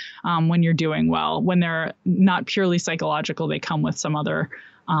good when you're doing well. When they're not purely psychological, they come with some other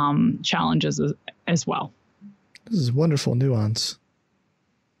challenges as well. This is wonderful nuance.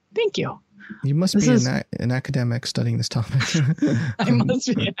 Thank you. You must be an academic studying this topic. I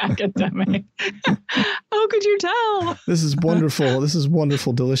must be an academic. How could you tell? This is wonderful. This is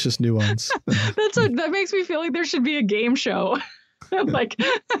wonderful, delicious nuance. That makes me feel like there should be a game show. like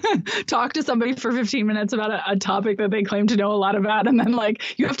talk to somebody for 15 minutes about a topic that they claim to know a lot about. And then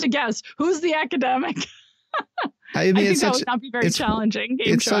like, you have to guess who's the academic. I mean, think that would not be very challenging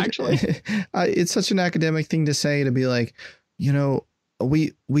game show, actually. It's such an academic thing to say, to be like,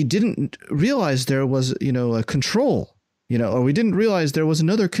 we didn't realize there was, a control, or we didn't realize there was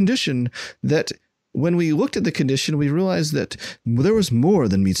another condition that when we looked at the condition, we realized that there was more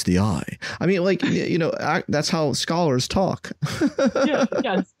than meets the eye. I mean, like, that's how scholars talk.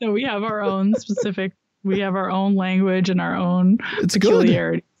 Yes. So we have our own we have our own language and our own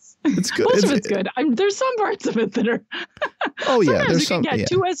peculiarities. It's good. Most of it's good. There's some parts of it that are. Oh yeah, there's some. Get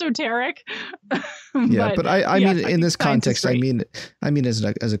too esoteric. But I mean, in this context, I mean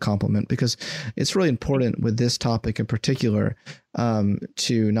as a compliment, because it's really important with this topic in particular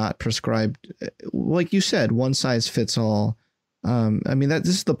to not prescribe, like you said, one size fits all. I mean, this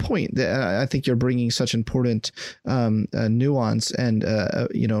is the point. I think you're bringing such important nuance and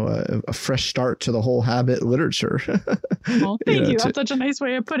a fresh start to the whole habit literature. Well, thank you. That's such a nice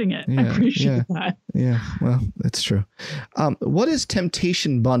way of putting it. I appreciate that. Yeah, well, that's true. What is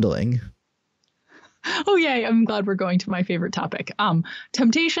temptation bundling? Oh, yay. I'm glad we're going to my favorite topic.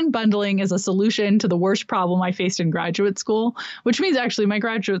 Temptation bundling is a solution to the worst problem I faced in graduate school, which means actually my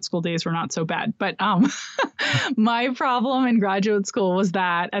graduate school days were not so bad. But my problem in graduate school was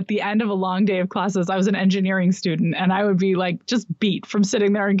that at the end of a long day of classes, I was an engineering student and I would be like just beat from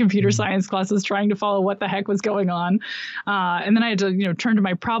sitting there in computer science classes trying to follow what the heck was going on. And then I had to, turn to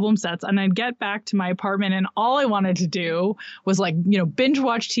my problem sets, and I'd get back to my apartment and all I wanted to do was like, binge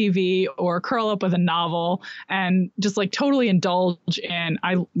watch TV or curl up with a novel and just like totally indulge in,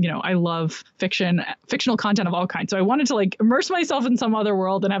 I love fictional content of all kinds. So I wanted to like immerse myself in some other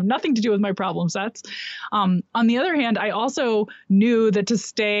world and have nothing to do with my problem sets. On the other hand, I also knew that to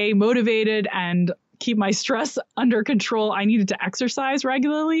stay motivated and keep my stress under control, I needed to exercise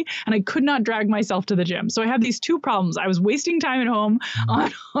regularly, and I could not drag myself to the gym. So I had these two problems. I was wasting time at home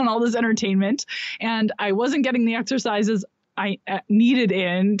on all this entertainment, and I wasn't getting the exercises I needed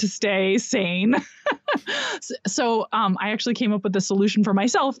in to stay sane. So I actually came up with a solution for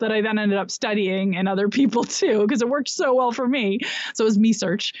myself that I then ended up studying and other people too, because it worked so well for me. So it was me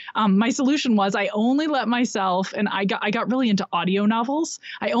search. My solution was I only let myself, and I got really into audio novels.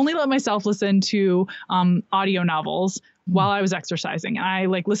 I only let myself listen to audio novels while I was exercising. And I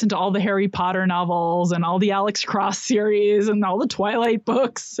like listened to all the Harry Potter novels and all the Alex Cross series and all the Twilight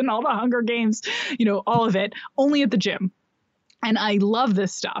books and all the Hunger Games, all of it, only at the gym. And I love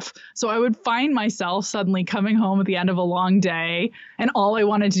this stuff. So I would find myself suddenly coming home at the end of a long day, and all I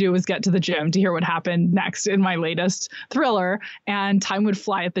wanted to do was get to the gym to hear what happened next in my latest thriller. And time would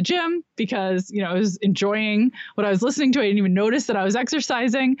fly at the gym because, I was enjoying what I was listening to. I didn't even notice that I was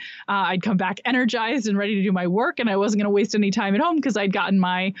exercising. I'd come back energized and ready to do my work, and I wasn't going to waste any time at home because I'd gotten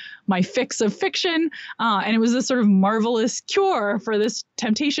my fix of fiction. And it was this sort of marvelous cure for this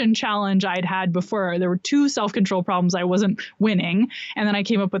temptation challenge I'd had before. There were two self-control problems I wasn't winning. And then I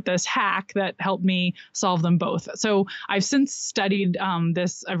came up with this hack that helped me solve them both. So I've since studied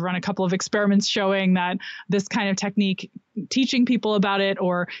this. I've run a couple of experiments showing that this kind of technique, teaching people about it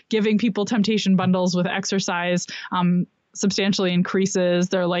or giving people temptation bundles with exercise, substantially increases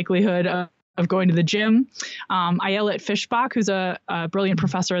their likelihood of going to the gym. Ayelet Fishbach, who's a brilliant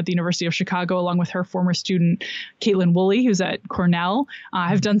professor at the University of Chicago, along with her former student, Caitlin Woolley, who's at Cornell,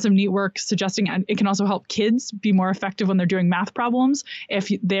 have done some neat work suggesting it can also help kids be more effective when they're doing math problems if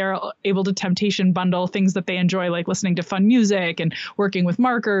they're able to temptation bundle things that they enjoy, like listening to fun music and working with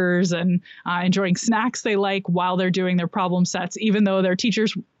markers and enjoying snacks they like while they're doing their problem sets. Even though their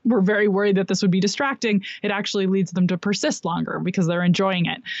teachers were very worried that this would be distracting, it actually leads them to persist longer because they're enjoying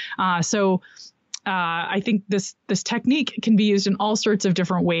it. So I think this technique can be used in all sorts of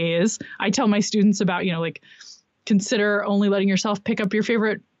different ways. I tell my students about, consider only letting yourself pick up your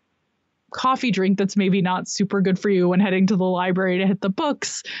favorite coffee drink that's maybe not super good for you when heading to the library to hit the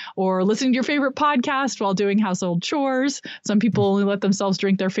books, or listening to your favorite podcast while doing household chores. Some people only let themselves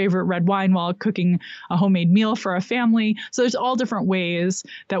drink their favorite red wine while cooking a homemade meal for a family. So there's all different ways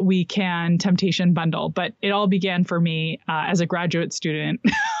that we can temptation bundle. But it all began for me as a graduate student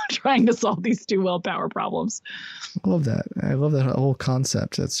trying to solve these two willpower problems. I love that. I love that whole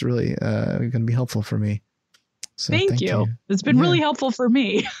concept. That's really going to be helpful for me. So thank you. It's been really helpful for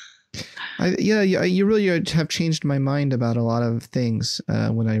me. You really have changed my mind about a lot of things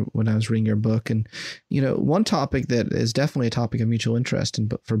when I was reading your book. And, one topic that is definitely a topic of mutual interest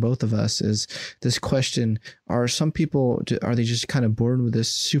for both of us is this question: are some people, are they just kind of born with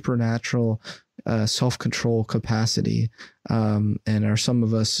this supernatural self-control capacity? And are some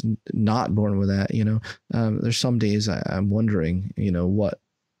of us not born with that? There's some days I'm wondering,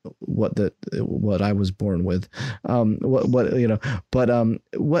 what I was born with,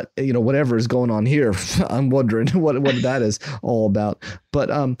 whatever is going on here, I'm wondering what that is all about. But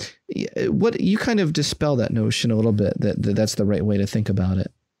what you kind of dispel that notion a little bit, that's the right way to think about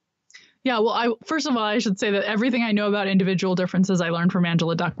it. Yeah, well, first of all, I should say that everything I know about individual differences I learned from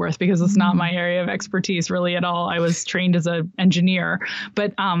Angela Duckworth, because it's not my area of expertise really at all. I was trained as an engineer,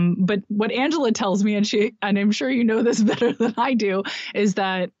 but what Angela tells me, and I'm sure you know this better than I do, is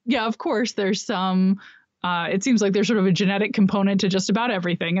that, yeah, of course, there's some. It seems like there's sort of a genetic component to just about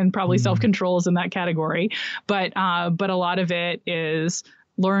everything, and probably self-control is in that category. But a lot of it is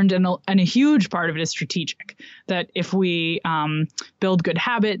learned, and a huge part of it is strategic. That if we build good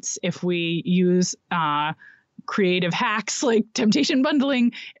habits, if we use creative hacks like temptation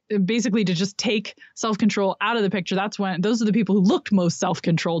bundling, basically to just take self-control out of the picture, those are the people who looked most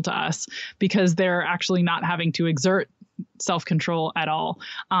self-controlled to us, because they're actually not having to exert self-control at all.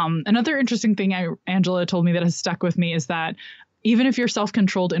 Another interesting thing Angela told me that has stuck with me is that even if you're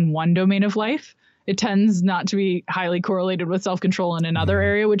self-controlled in one domain of life, it tends not to be highly correlated with self-control in another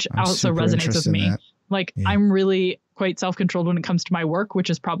area, which also resonates with me. Like, I'm really quite self-controlled when it comes to my work,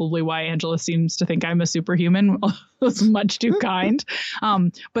 which is probably why Angela seems to think I'm a superhuman. That's much too kind.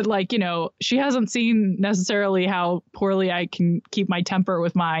 But she hasn't seen necessarily how poorly I can keep my temper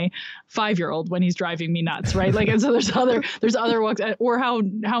with my 5-year-old when he's driving me nuts, right? And so there's other walks, or how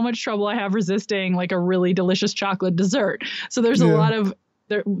much trouble I have resisting like a really delicious chocolate dessert. So there's a lot of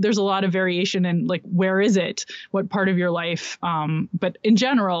there's a lot of variation in where is it, what part of your life. But in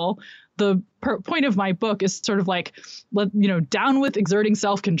general, the point of my book is sort of down with exerting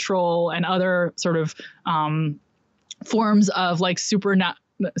self-control and other sort of forms of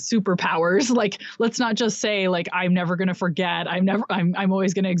superpowers. Let's not just say I'm never going to forget. I'm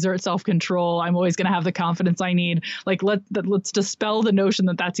always going to exert self-control. I'm always going to have the confidence I need. Let's dispel the notion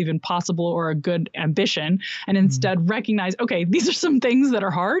that that's even possible or a good ambition, and instead recognize, okay, these are some things that are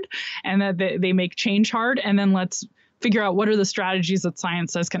hard and that they make change hard. And then let's figure out what are the strategies that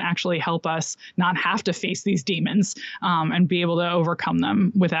science says can actually help us not have to face these demons and be able to overcome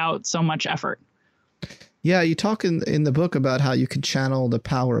them without so much effort. Yeah, you talk in the book about how you can channel the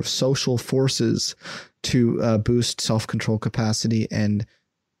power of social forces to boost self-control capacity and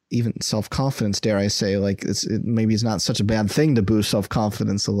even self-confidence, dare I say. Maybe it's not such a bad thing to boost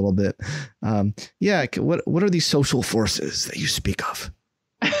self-confidence a little bit. What are these social forces that you speak of?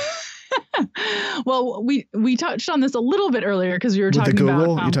 Well, we touched on this a little bit earlier because we were talking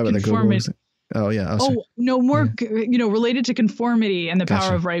about conformity. Oh, yeah. Related to conformity and the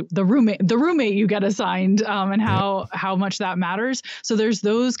power of the roommate you get assigned and how much that matters. So there's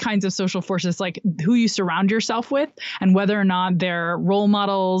those kinds of social forces, like who you surround yourself with and whether or not they're role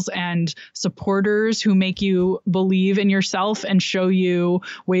models and supporters who make you believe in yourself and show you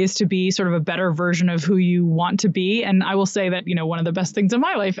ways to be sort of a better version of who you want to be. And I will say that, one of the best things in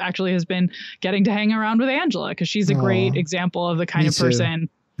my life actually has been getting to hang around with Angela, because she's a great example of the kind of person.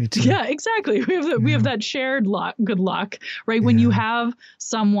 Yeah, exactly. We have that shared good luck, right? When you have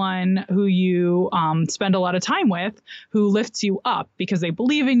someone who you spend a lot of time with, who lifts you up because they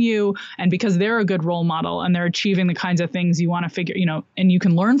believe in you and because they're a good role model and they're achieving the kinds of things you want to figure, and you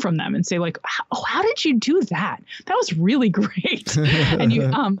can learn from them and say how did you do that? That was really great.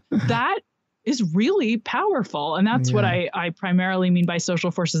 And that is really powerful. And that's what I primarily mean by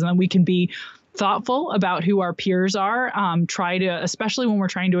social forces. And then we can be thoughtful about who our peers are, especially when we're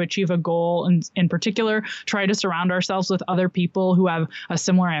trying to achieve a goal, and in particular, try to surround ourselves with other people who have a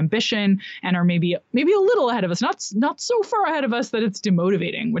similar ambition and are maybe a little ahead of us, not so far ahead of us that it's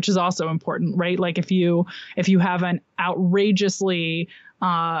demotivating, which is also important, right? If you have an outrageously,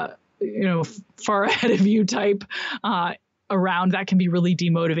 far ahead of you type, around, that can be really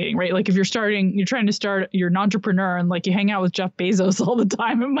demotivating, right? If you're an entrepreneur and you hang out with Jeff Bezos all the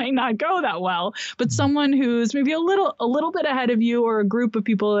time, it might not go that well. But someone who's maybe a little bit ahead of you, or a group of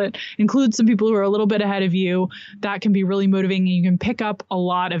people that includes some people who are a little bit ahead of you, that can be really motivating. And you can pick up a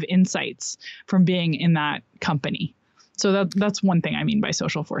lot of insights from being in that company. So that's one thing I mean by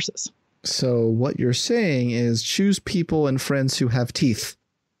social forces. So what you're saying is choose people and friends who have teeth.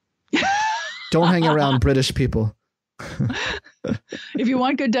 Don't hang around British people. If you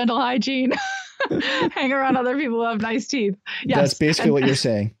want good dental hygiene, hang around other people who have nice teeth. Yes. That's basically what you're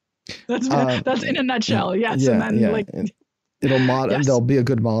saying. That's in a nutshell. Yes. Yeah, and then and they'll be a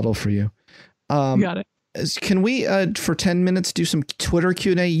good model for you. You got it. Can we, for 10 minutes, do some Twitter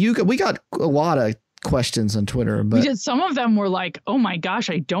Q&A? We got a lot of questions on Twitter, but we did. Some of them were like, oh my gosh,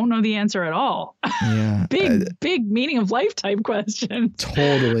 I don't know the answer at all. Yeah. big meaning of life type questions.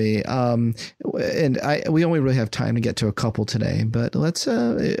 Totally. We only really have time to get to a couple today, but let's,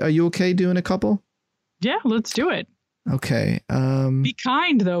 are you okay doing a couple? Yeah, let's do it. Okay. Be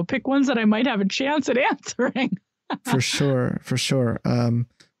kind though. Pick ones that I might have a chance at answering. For sure.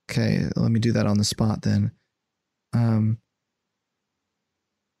 Okay. Let me do that on the spot then.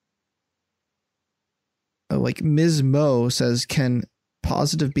 Like Ms. Mo says, can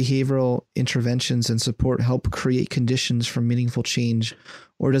positive behavioral interventions and support help create conditions for meaningful change,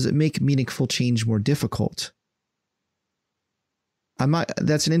 or does it make meaningful change more difficult?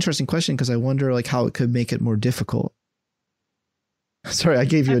 That's an interesting question because I wonder like how it could make it more difficult. Sorry, I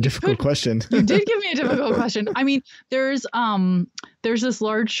gave you a difficult question. You did give me a difficult question. I mean, there's this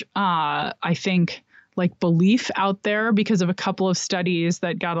large, I think, like belief out there because of a couple of studies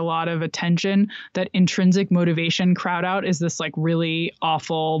that got a lot of attention that intrinsic motivation crowd out is this like really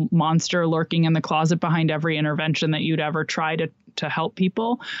awful monster lurking in the closet behind every intervention that you'd ever try to help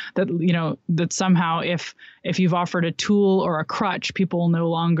people. That, you know, that somehow if you've offered a tool or a crutch, people will no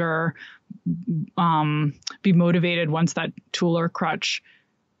longer be motivated once that tool or crutch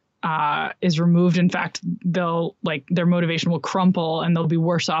is removed. In fact, they'll like their motivation will crumple and they'll be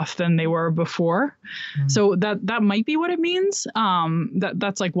worse off than they were before. Mm-hmm. So that might be what it means.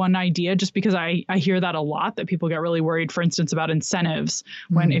 That's like one idea, just because I hear that a lot, that people get really worried, for instance, about incentives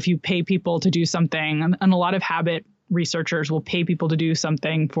when if you pay people to do something, and a lot of habit researchers will pay people to do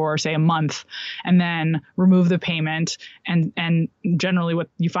something for, say, a month and then remove the payment. And generally what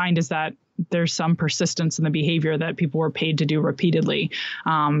you find is that there's some persistence in the behavior that people were paid to do repeatedly,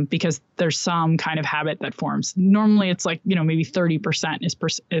 because there's some kind of habit that forms. Normally it's like, you know, maybe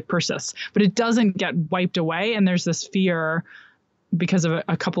 30% it persists, but it doesn't get wiped away. And there's this fear because of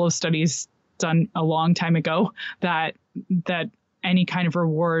a couple of studies done a long time ago that any kind of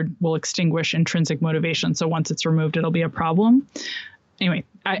reward will extinguish intrinsic motivation. So once it's removed, it'll be a problem. Anyway,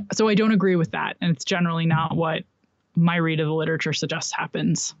 so I don't agree with that. And it's generally not what my read of the literature suggests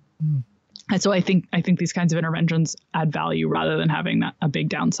happens. Mm. And so I think these kinds of interventions add value rather than having a big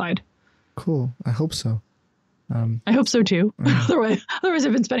downside. Cool. I hope so. I hope so too. Otherwise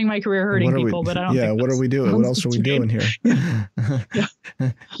I've been spending my career hurting people, but I don't think. Yeah. What are we doing? What else are we doing here?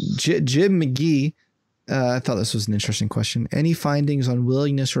 Jim McGee, I thought this was an interesting question. Any findings on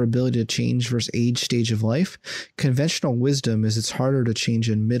willingness or ability to change versus age stage of life? Conventional wisdom is it's harder to change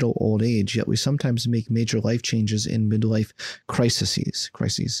in middle old age, yet we sometimes make major life changes in midlife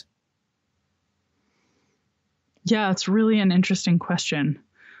crises. Yeah, it's really an interesting question.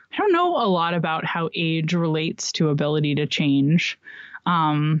 I don't know a lot about how age relates to ability to change.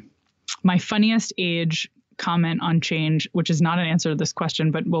 My funniest age comment on change, which is not an answer to this question,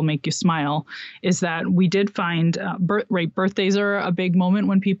 but will make you smile, is that we did find birthdays are a big moment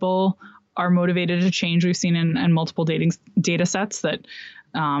when people are motivated to change. We've seen in multiple data sets that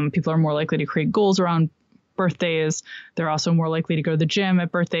people are more likely to create goals around birthdays. They're also more likely to go to the gym at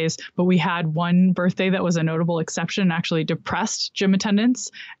birthdays. But we had one birthday that was a notable exception, actually depressed gym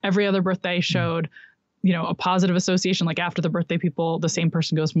attendance. Every other birthday showed, you know, a positive association. Like after the birthday, the same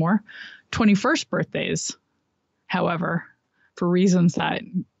person goes more. 21st birthdays, however, for reasons that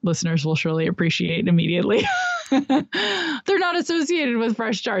listeners will surely appreciate immediately, they're not associated with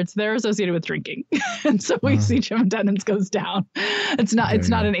fresh starts. They're associated with drinking. And so we see gym attendance goes down. It's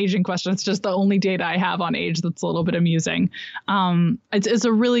not an aging question. It's just the only data I have on age that's a little bit amusing. It's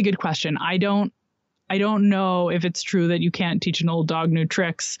a really good question. I don't know if it's true that you can't teach an old dog new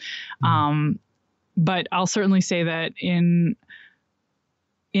tricks. But I'll certainly say that in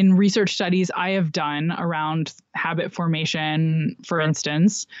research studies I have done around habit formation, for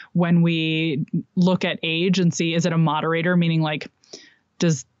instance, when we look at age and see, is it a moderator, meaning like,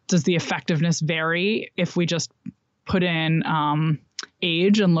 does the effectiveness vary if we just put in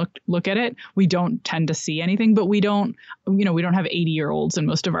age and look at it? We don't tend to see anything, but we don't have 80-year-olds in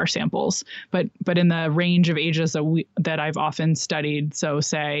most of our samples, but in the range of ages that I've often studied, so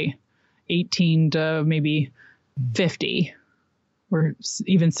say 18 to maybe 50. Or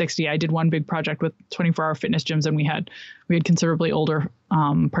even 60. I did one big project with 24-hour fitness gyms, and we had considerably older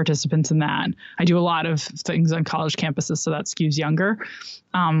participants in that. I do a lot of things on college campuses, so that skews younger.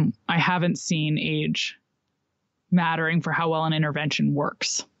 I haven't seen age mattering for how well an intervention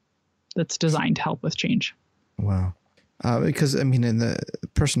works that's designed to help with change. Wow. Because, I mean, in the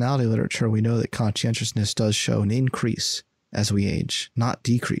personality literature, we know that conscientiousness does show an increase as we age, not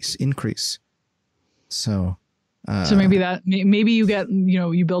decrease, increase. So maybe you get,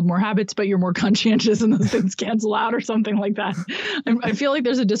 you build more habits, but you're more conscientious and those things cancel out or something like that. I feel like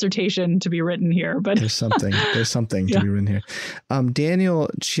there's a dissertation to be written here, but there's something to be written here. Daniel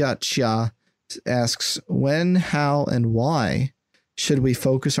Chia asks, when, how, and why should we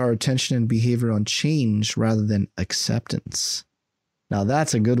focus our attention and behavior on change rather than acceptance? Now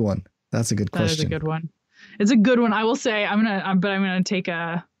that's a good one. That's a good question. That is a good one. It's a good one. I will say I'm going to take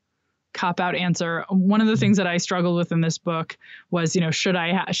a cop-out answer. One of the things that I struggled with in this book was, should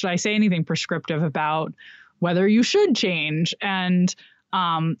I say anything prescriptive about whether you should change? And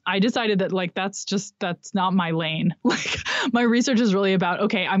I decided that that's not my lane. Like my research is really about,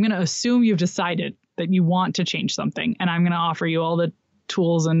 okay, I'm going to assume you've decided that you want to change something, and I'm going to offer you all the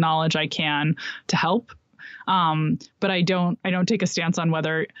tools and knowledge I can to help. But I don't take a stance on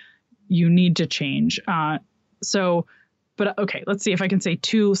whether you need to change. But okay, let's see if I can say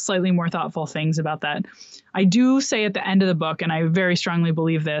two slightly more thoughtful things about that. I do say at the end of the book, and I very strongly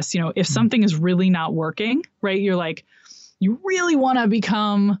believe this, if something is really not working, right? You're like, you really want to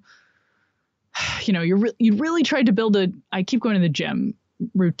become, you really tried to build I keep going to the gym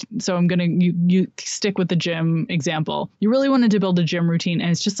routine. So I'm going to, you stick with the gym example. You really wanted to build a gym routine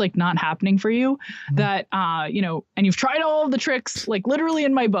and it's just like not happening for you, that, and you've tried all of the tricks, like literally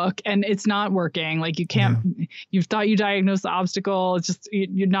in my book, and it's not working. Like you can't, you've thought you diagnosed the obstacle. It's just,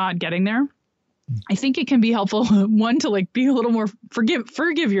 you're not getting there. I think it can be helpful, one, to like be a little more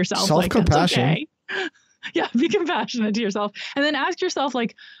forgive yourself. Self-compassion. Like, okay. Yeah, be compassionate to yourself. And then ask yourself,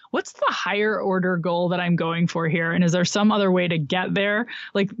 like, what's the higher order goal that I'm going for here? And is there some other way to get there?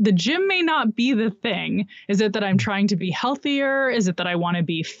 Like, the gym may not be the thing. Is it that I'm trying to be healthier? Is it that I want to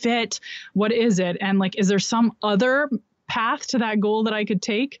be fit? What is it? And like, is there some other path to that goal that I could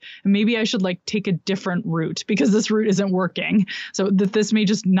take? And maybe I should like take a different route because this route isn't working. So that this may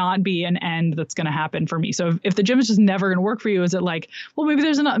just not be an end that's going to happen for me. So if the gym is just never going to work for you, is it like, well,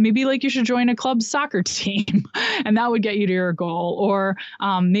 maybe like you should join a club soccer team and that would get you to your goal. Or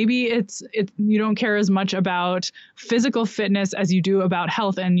maybe it's you don't care as much about physical fitness as you do about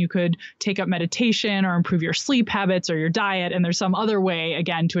health, and you could take up meditation or improve your sleep habits or your diet. And there's some other way,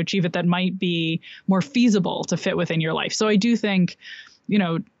 again, to achieve it that might be more feasible to fit within your life. So I do think,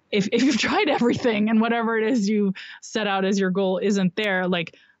 if you've tried everything and whatever it is you set out as your goal isn't there,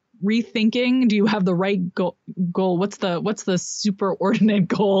 like rethinking, do you have the right goal? What's the superordinate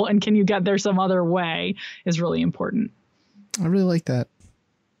goal? And can you get there some other way is really important. I really like that.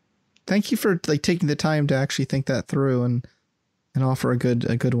 Thank you for like taking the time to actually think that through and offer a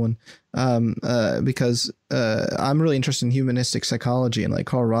good one. Because I'm really interested in humanistic psychology, and like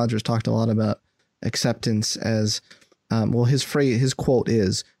Carl Rogers talked a lot about acceptance as, his quote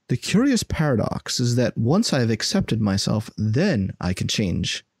is, "The curious paradox is that once I've accepted myself, then I can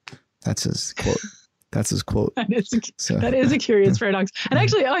change." That's his quote. That is a curious paradox. And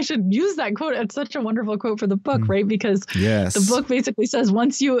actually, I should use that quote. It's such a wonderful quote for the book, right? Because the book basically says,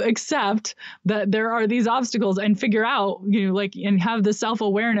 once you accept that there are these obstacles and figure out, and have the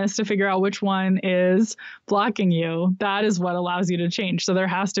self-awareness to figure out which one is blocking you, that is what allows you to change. So there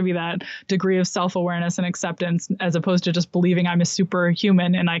has to be that degree of self-awareness and acceptance, as opposed to just believing I'm a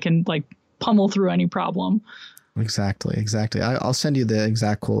superhuman and I can like pummel through any problem. Exactly. I'll send you the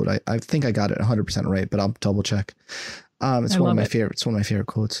exact quote. I think I got it 100% right, but I'll double check. It's one of my favorite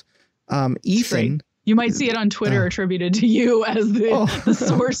quotes. Ethan, you might see it on Twitter attributed to you as the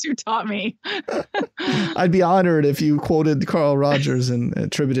source who taught me. I'd be honored if you quoted Carl Rogers and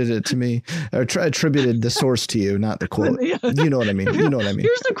attributed it to me, or attributed the source to you, not the quote. Yeah. You know what I mean? Here's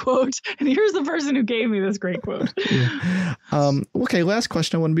the quote, and here's the person who gave me this great quote. Yeah. Okay, last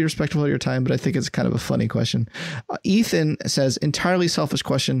question. I want to be respectful of your time, but I think it's kind of a funny question. Ethan says, entirely selfish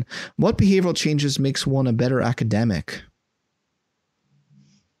question: what behavioral changes makes one a better academic?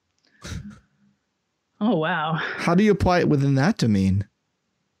 Oh, wow. How do you apply it within that domain?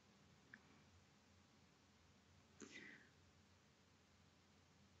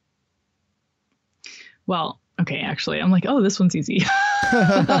 Well, okay, actually, I'm like, oh, this one's easy.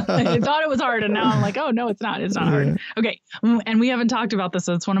 I thought it was hard, and now I'm like, oh, no, it's not. It's not hard. Okay, and we haven't talked about this,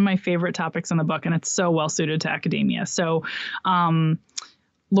 so it's one of my favorite topics in the book, and it's so well suited to academia. So,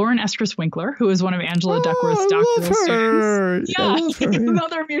 Lauren Estrus Winkler, who is one of Angela Duckworth's doctoral students.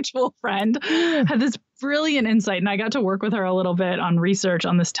 Another mutual friend, had this brilliant insight, and I got to work with her a little bit on research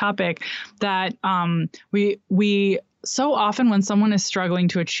on this topic, that we so often when someone is struggling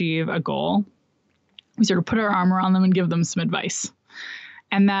to achieve a goal, we sort of put our arm around them and give them some advice.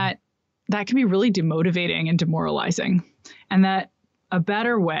 And that can be really demotivating and demoralizing. And that a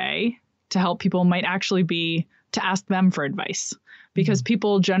better way to help people might actually be to ask them for advice. Because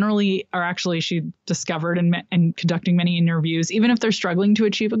people generally are actually, she discovered in conducting many interviews, even if they're struggling to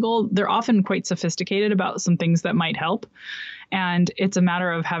achieve a goal, they're often quite sophisticated about some things that might help. And it's a matter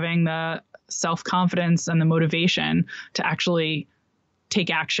of having the self-confidence and the motivation to actually take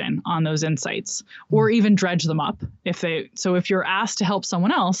action on those insights or even dredge them up. So if you're asked to help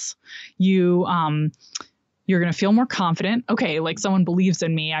someone else, you're going to feel more confident. Okay, like someone believes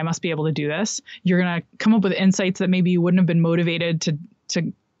in me, I must be able to do this. You're going to come up with insights that maybe you wouldn't have been motivated to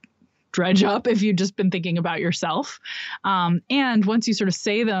dredge up if you'd just been thinking about yourself. And once you sort of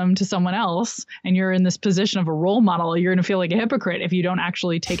say them to someone else and you're in this position of a role model, you're going to feel like a hypocrite if you don't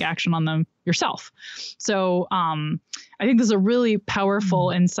actually take action on them yourself. So I think this is a really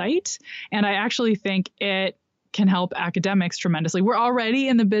powerful insight. And I actually think it can help academics tremendously. We're already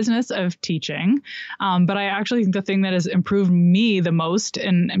in the business of teaching, but I actually think the thing that has improved me the most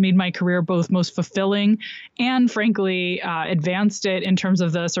and made my career both most fulfilling and frankly advanced it in terms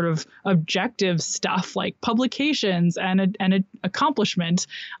of the sort of objective stuff like publications and accomplishment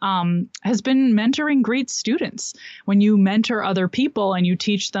has been mentoring great students. When you mentor other people and you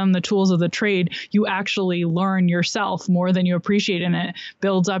teach them the tools of the trade, you actually learn yourself more than you appreciate, and it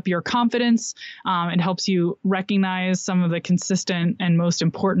builds up your confidence. It helps you recognize some of the consistent and most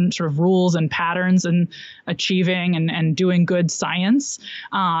important sort of rules and patterns in achieving and doing good science.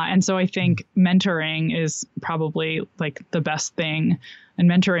 And so I think mentoring is probably like the best thing, and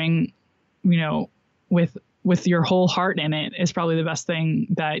mentoring, with your whole heart in it is probably the best thing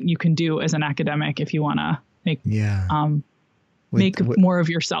that you can do as an academic if you want to make more of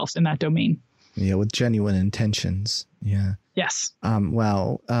yourself in that domain. Yeah, with genuine intentions. Yeah. Yes.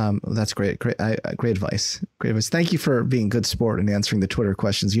 Wow. That's great. Great advice. Great advice. Thank you for being a good sport and answering the Twitter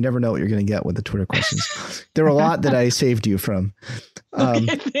questions. You never know what you're going to get with the Twitter questions. There were a lot that I saved you from.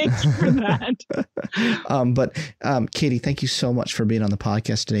 Okay, thanks for that. But Katy, thank you so much for being on the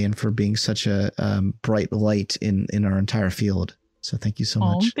podcast today and for being such a bright light in our entire field. So thank you so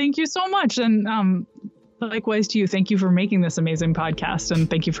much. Thank you so much. And likewise to you. Thank you for making this amazing podcast, and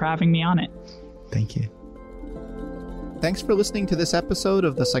thank you for having me on it. Thank you. Thanks for listening to this episode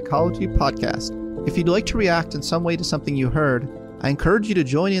of the Psychology Podcast. If you'd like to react in some way to something you heard, I encourage you to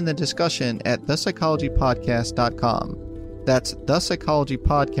join in the discussion at thepsychologypodcast.com. That's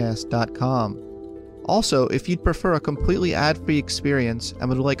thepsychologypodcast.com. Also, if you'd prefer a completely ad-free experience and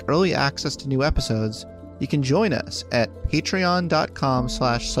would like early access to new episodes, you can join us at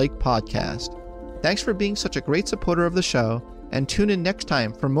patreon.com/psychpodcast. Thanks for being such a great supporter of the show, and tune in next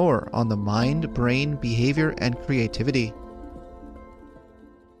time for more on the mind, brain, behavior, and creativity.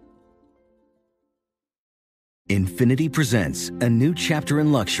 Infinity presents a new chapter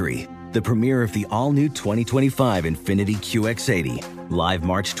in luxury, the premiere of the all-new 2025 Infinity QX80, live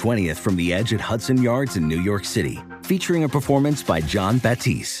March 20th from the Edge at Hudson Yards in New York City, featuring a performance by John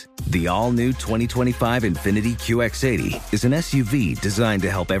Batiste. The all-new 2025 Infinity QX80 is an SUV designed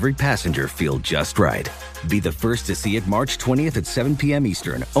to help every passenger feel just right. Be the first to see it March 20th at 7 p.m.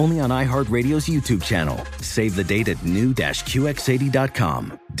 Eastern, only on iHeartRadio's YouTube channel. Save the date at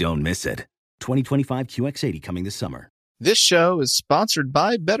new-QX80.com. Don't miss it. 2025 QX80 coming this summer. This show is sponsored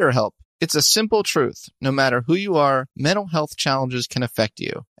by BetterHelp. It's a simple truth. No matter who you are, mental health challenges can affect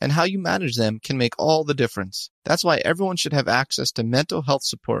you, and how you manage them can make all the difference. That's why everyone should have access to mental health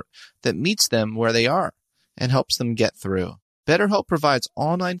support that meets them where they are and helps them get through. BetterHelp provides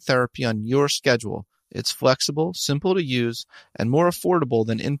online therapy on your schedule. It's flexible, simple to use, and more affordable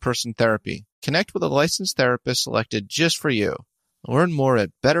than in-person therapy. Connect with a licensed therapist selected just for you. Learn more at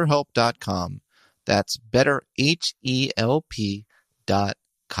BetterHelp.com. That's BetterHelp.com.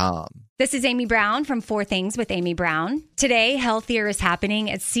 This is Amy Brown from 4 Things with Amy Brown. Today, healthier is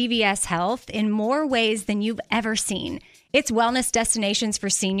happening at CVS Health in more ways than you've ever seen. It's wellness destinations for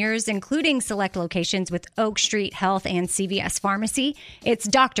seniors, including select locations with Oak Street Health and CVS Pharmacy. It's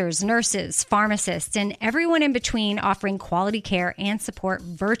doctors, nurses, pharmacists, and everyone in between offering quality care and support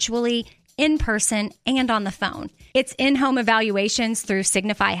virtually, in person, and on the phone. It's in-home evaluations through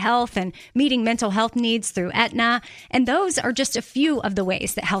Signify Health and meeting mental health needs through Aetna. And those are just a few of the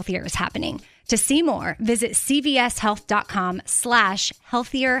ways that healthier is happening. To see more, visit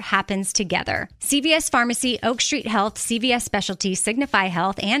cvshealth.com/healthier happens together. CVS Pharmacy, Oak Street Health, CVS Specialty, Signify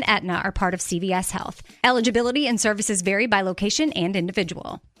Health, and Aetna are part of CVS Health. Eligibility and services vary by location and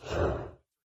individual.